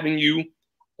appreciate having you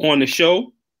on the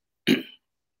show.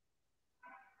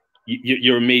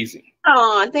 You're amazing.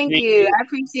 Oh, thank you. I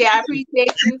appreciate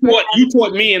you. You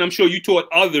taught me, and I'm sure you taught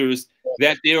others,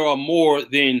 that there are more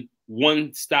than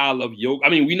one style of yoga. I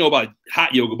mean, we know about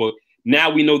hot yoga, but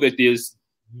now we know that there's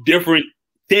different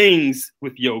things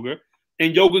with yoga,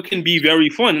 and yoga can be very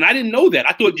fun. And I didn't know that.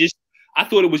 I thought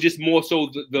it was just more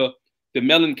so the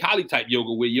melancholy type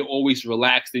yoga where you're always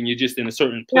relaxed and you're just in a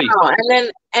certain place. No,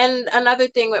 and another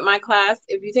thing with my class,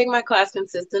 if you take my class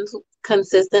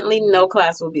consistently, no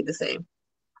class will be the same.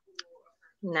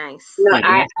 Nice. No,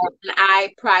 I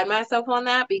pride myself on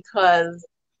that because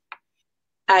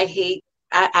I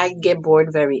get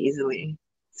bored very easily.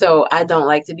 So I don't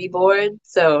like to be bored.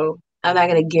 So I'm not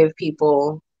going to give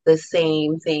people the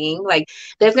same thing. Like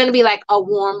there's going to be like a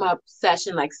warm up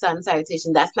session, like sun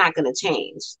salutation. That's not going to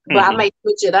change. But I might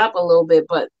switch it up a little bit,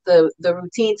 but the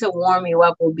routine to warm you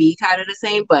up will be kind of the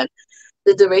same, but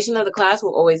the duration of the class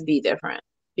will always be different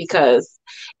because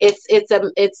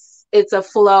it's a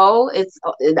flow.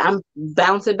 I'm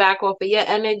bouncing back off of your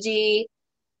energy.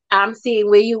 I'm seeing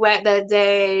where you at that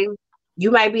day. You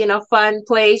might be in a fun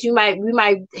place. We might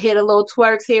hit a little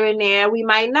twerks here and there. We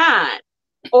might not.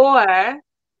 Or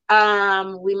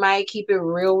we might keep it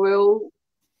real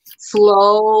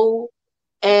slow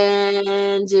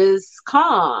and just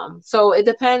calm. So it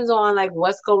depends on like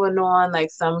what's going on. Like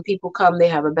some people come, they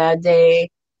have a bad day.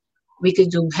 We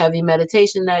could do heavy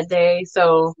meditation that day.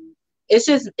 So it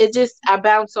just I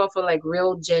bounce off of like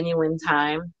real genuine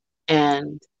time,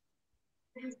 and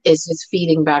it's just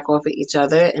feeding back off of each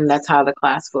other, and that's how the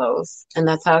class flows, and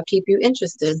that's how I keep you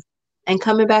interested and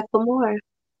coming back for more.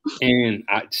 And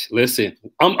listen,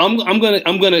 I'm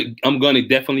gonna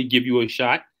definitely give you a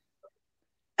shot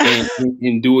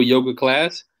and do a yoga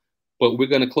class, but we're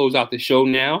gonna close out the show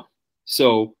now.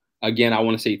 So again, I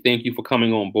want to say thank you for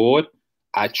coming on board.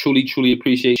 I truly, truly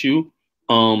appreciate you.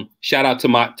 Shout out to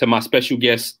my special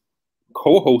guest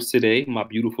co-host today, my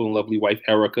beautiful and lovely wife,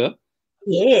 Erica.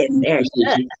 Yes,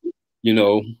 Erica.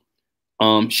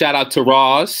 Shout out to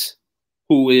Roz,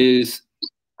 who is,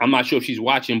 I'm not sure if she's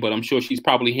watching, but I'm sure she's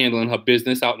probably handling her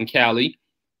business out in Cali.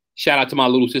 Shout out to my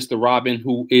little sister, Robin,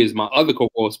 who is my other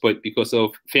co-host, but because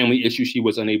of family issues, she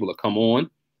was unable to come on.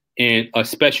 And a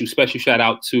special shout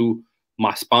out to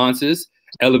my sponsors,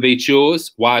 Elevate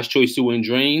Yours, Wise Choice Sewer and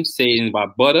Drain, Saving by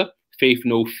Butter, Faith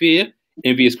No Fear,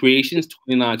 Envious Creations,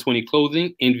 2920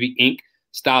 Clothing, Envy Inc.,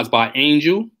 Styles by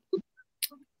Angel,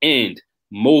 and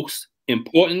most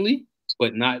importantly,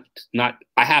 but not,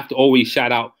 I have to always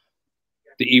shout out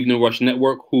the Evening Rush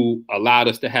Network, who allowed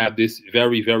us to have this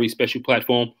very, very special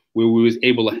platform where we was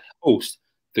able to host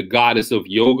the goddess of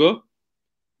yoga,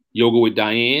 Yoga with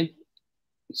Dianne.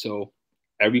 So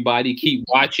everybody keep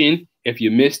watching. If you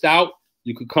missed out,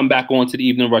 you could come back onto the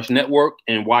Evening Rush Network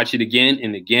and watch it again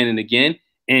and again and again.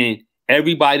 And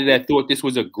everybody that thought this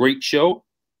was a great show,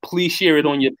 please share it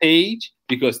on your page.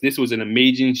 because this was an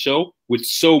amazing show with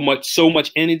so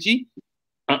much energy.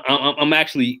 I'm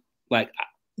actually like,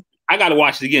 I got to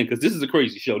watch it again because this is a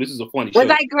crazy show. This is a funny show. Was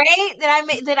I great?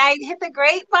 Did I hit the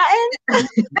great button?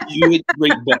 You hit the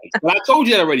great button. But I told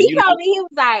you that already. He told me, he was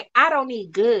like, I don't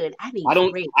need good. I need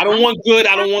great. I don't want good.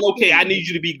 I don't want okay. I need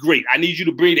you to be great. I need you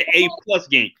to bring the A+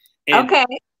 game. And, okay.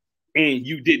 And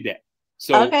you did that.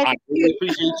 So I really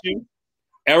appreciate you.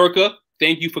 Erica,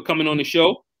 thank you for coming on the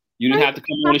show. You didn't have to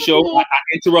come on the show. I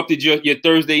interrupted your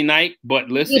Thursday night, but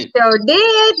listen. You sure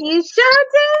did. You sure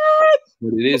did.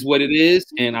 But it is what it is,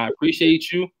 and I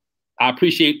appreciate you. I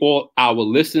appreciate all our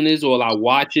listeners, all our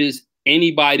watchers,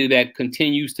 anybody that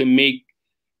continues to make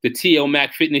the TL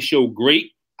Mac Fitness Show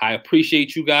great. I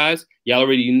appreciate you guys. Y'all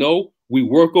already know we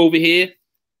work over here.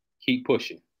 Keep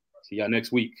pushing. See y'all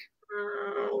next week.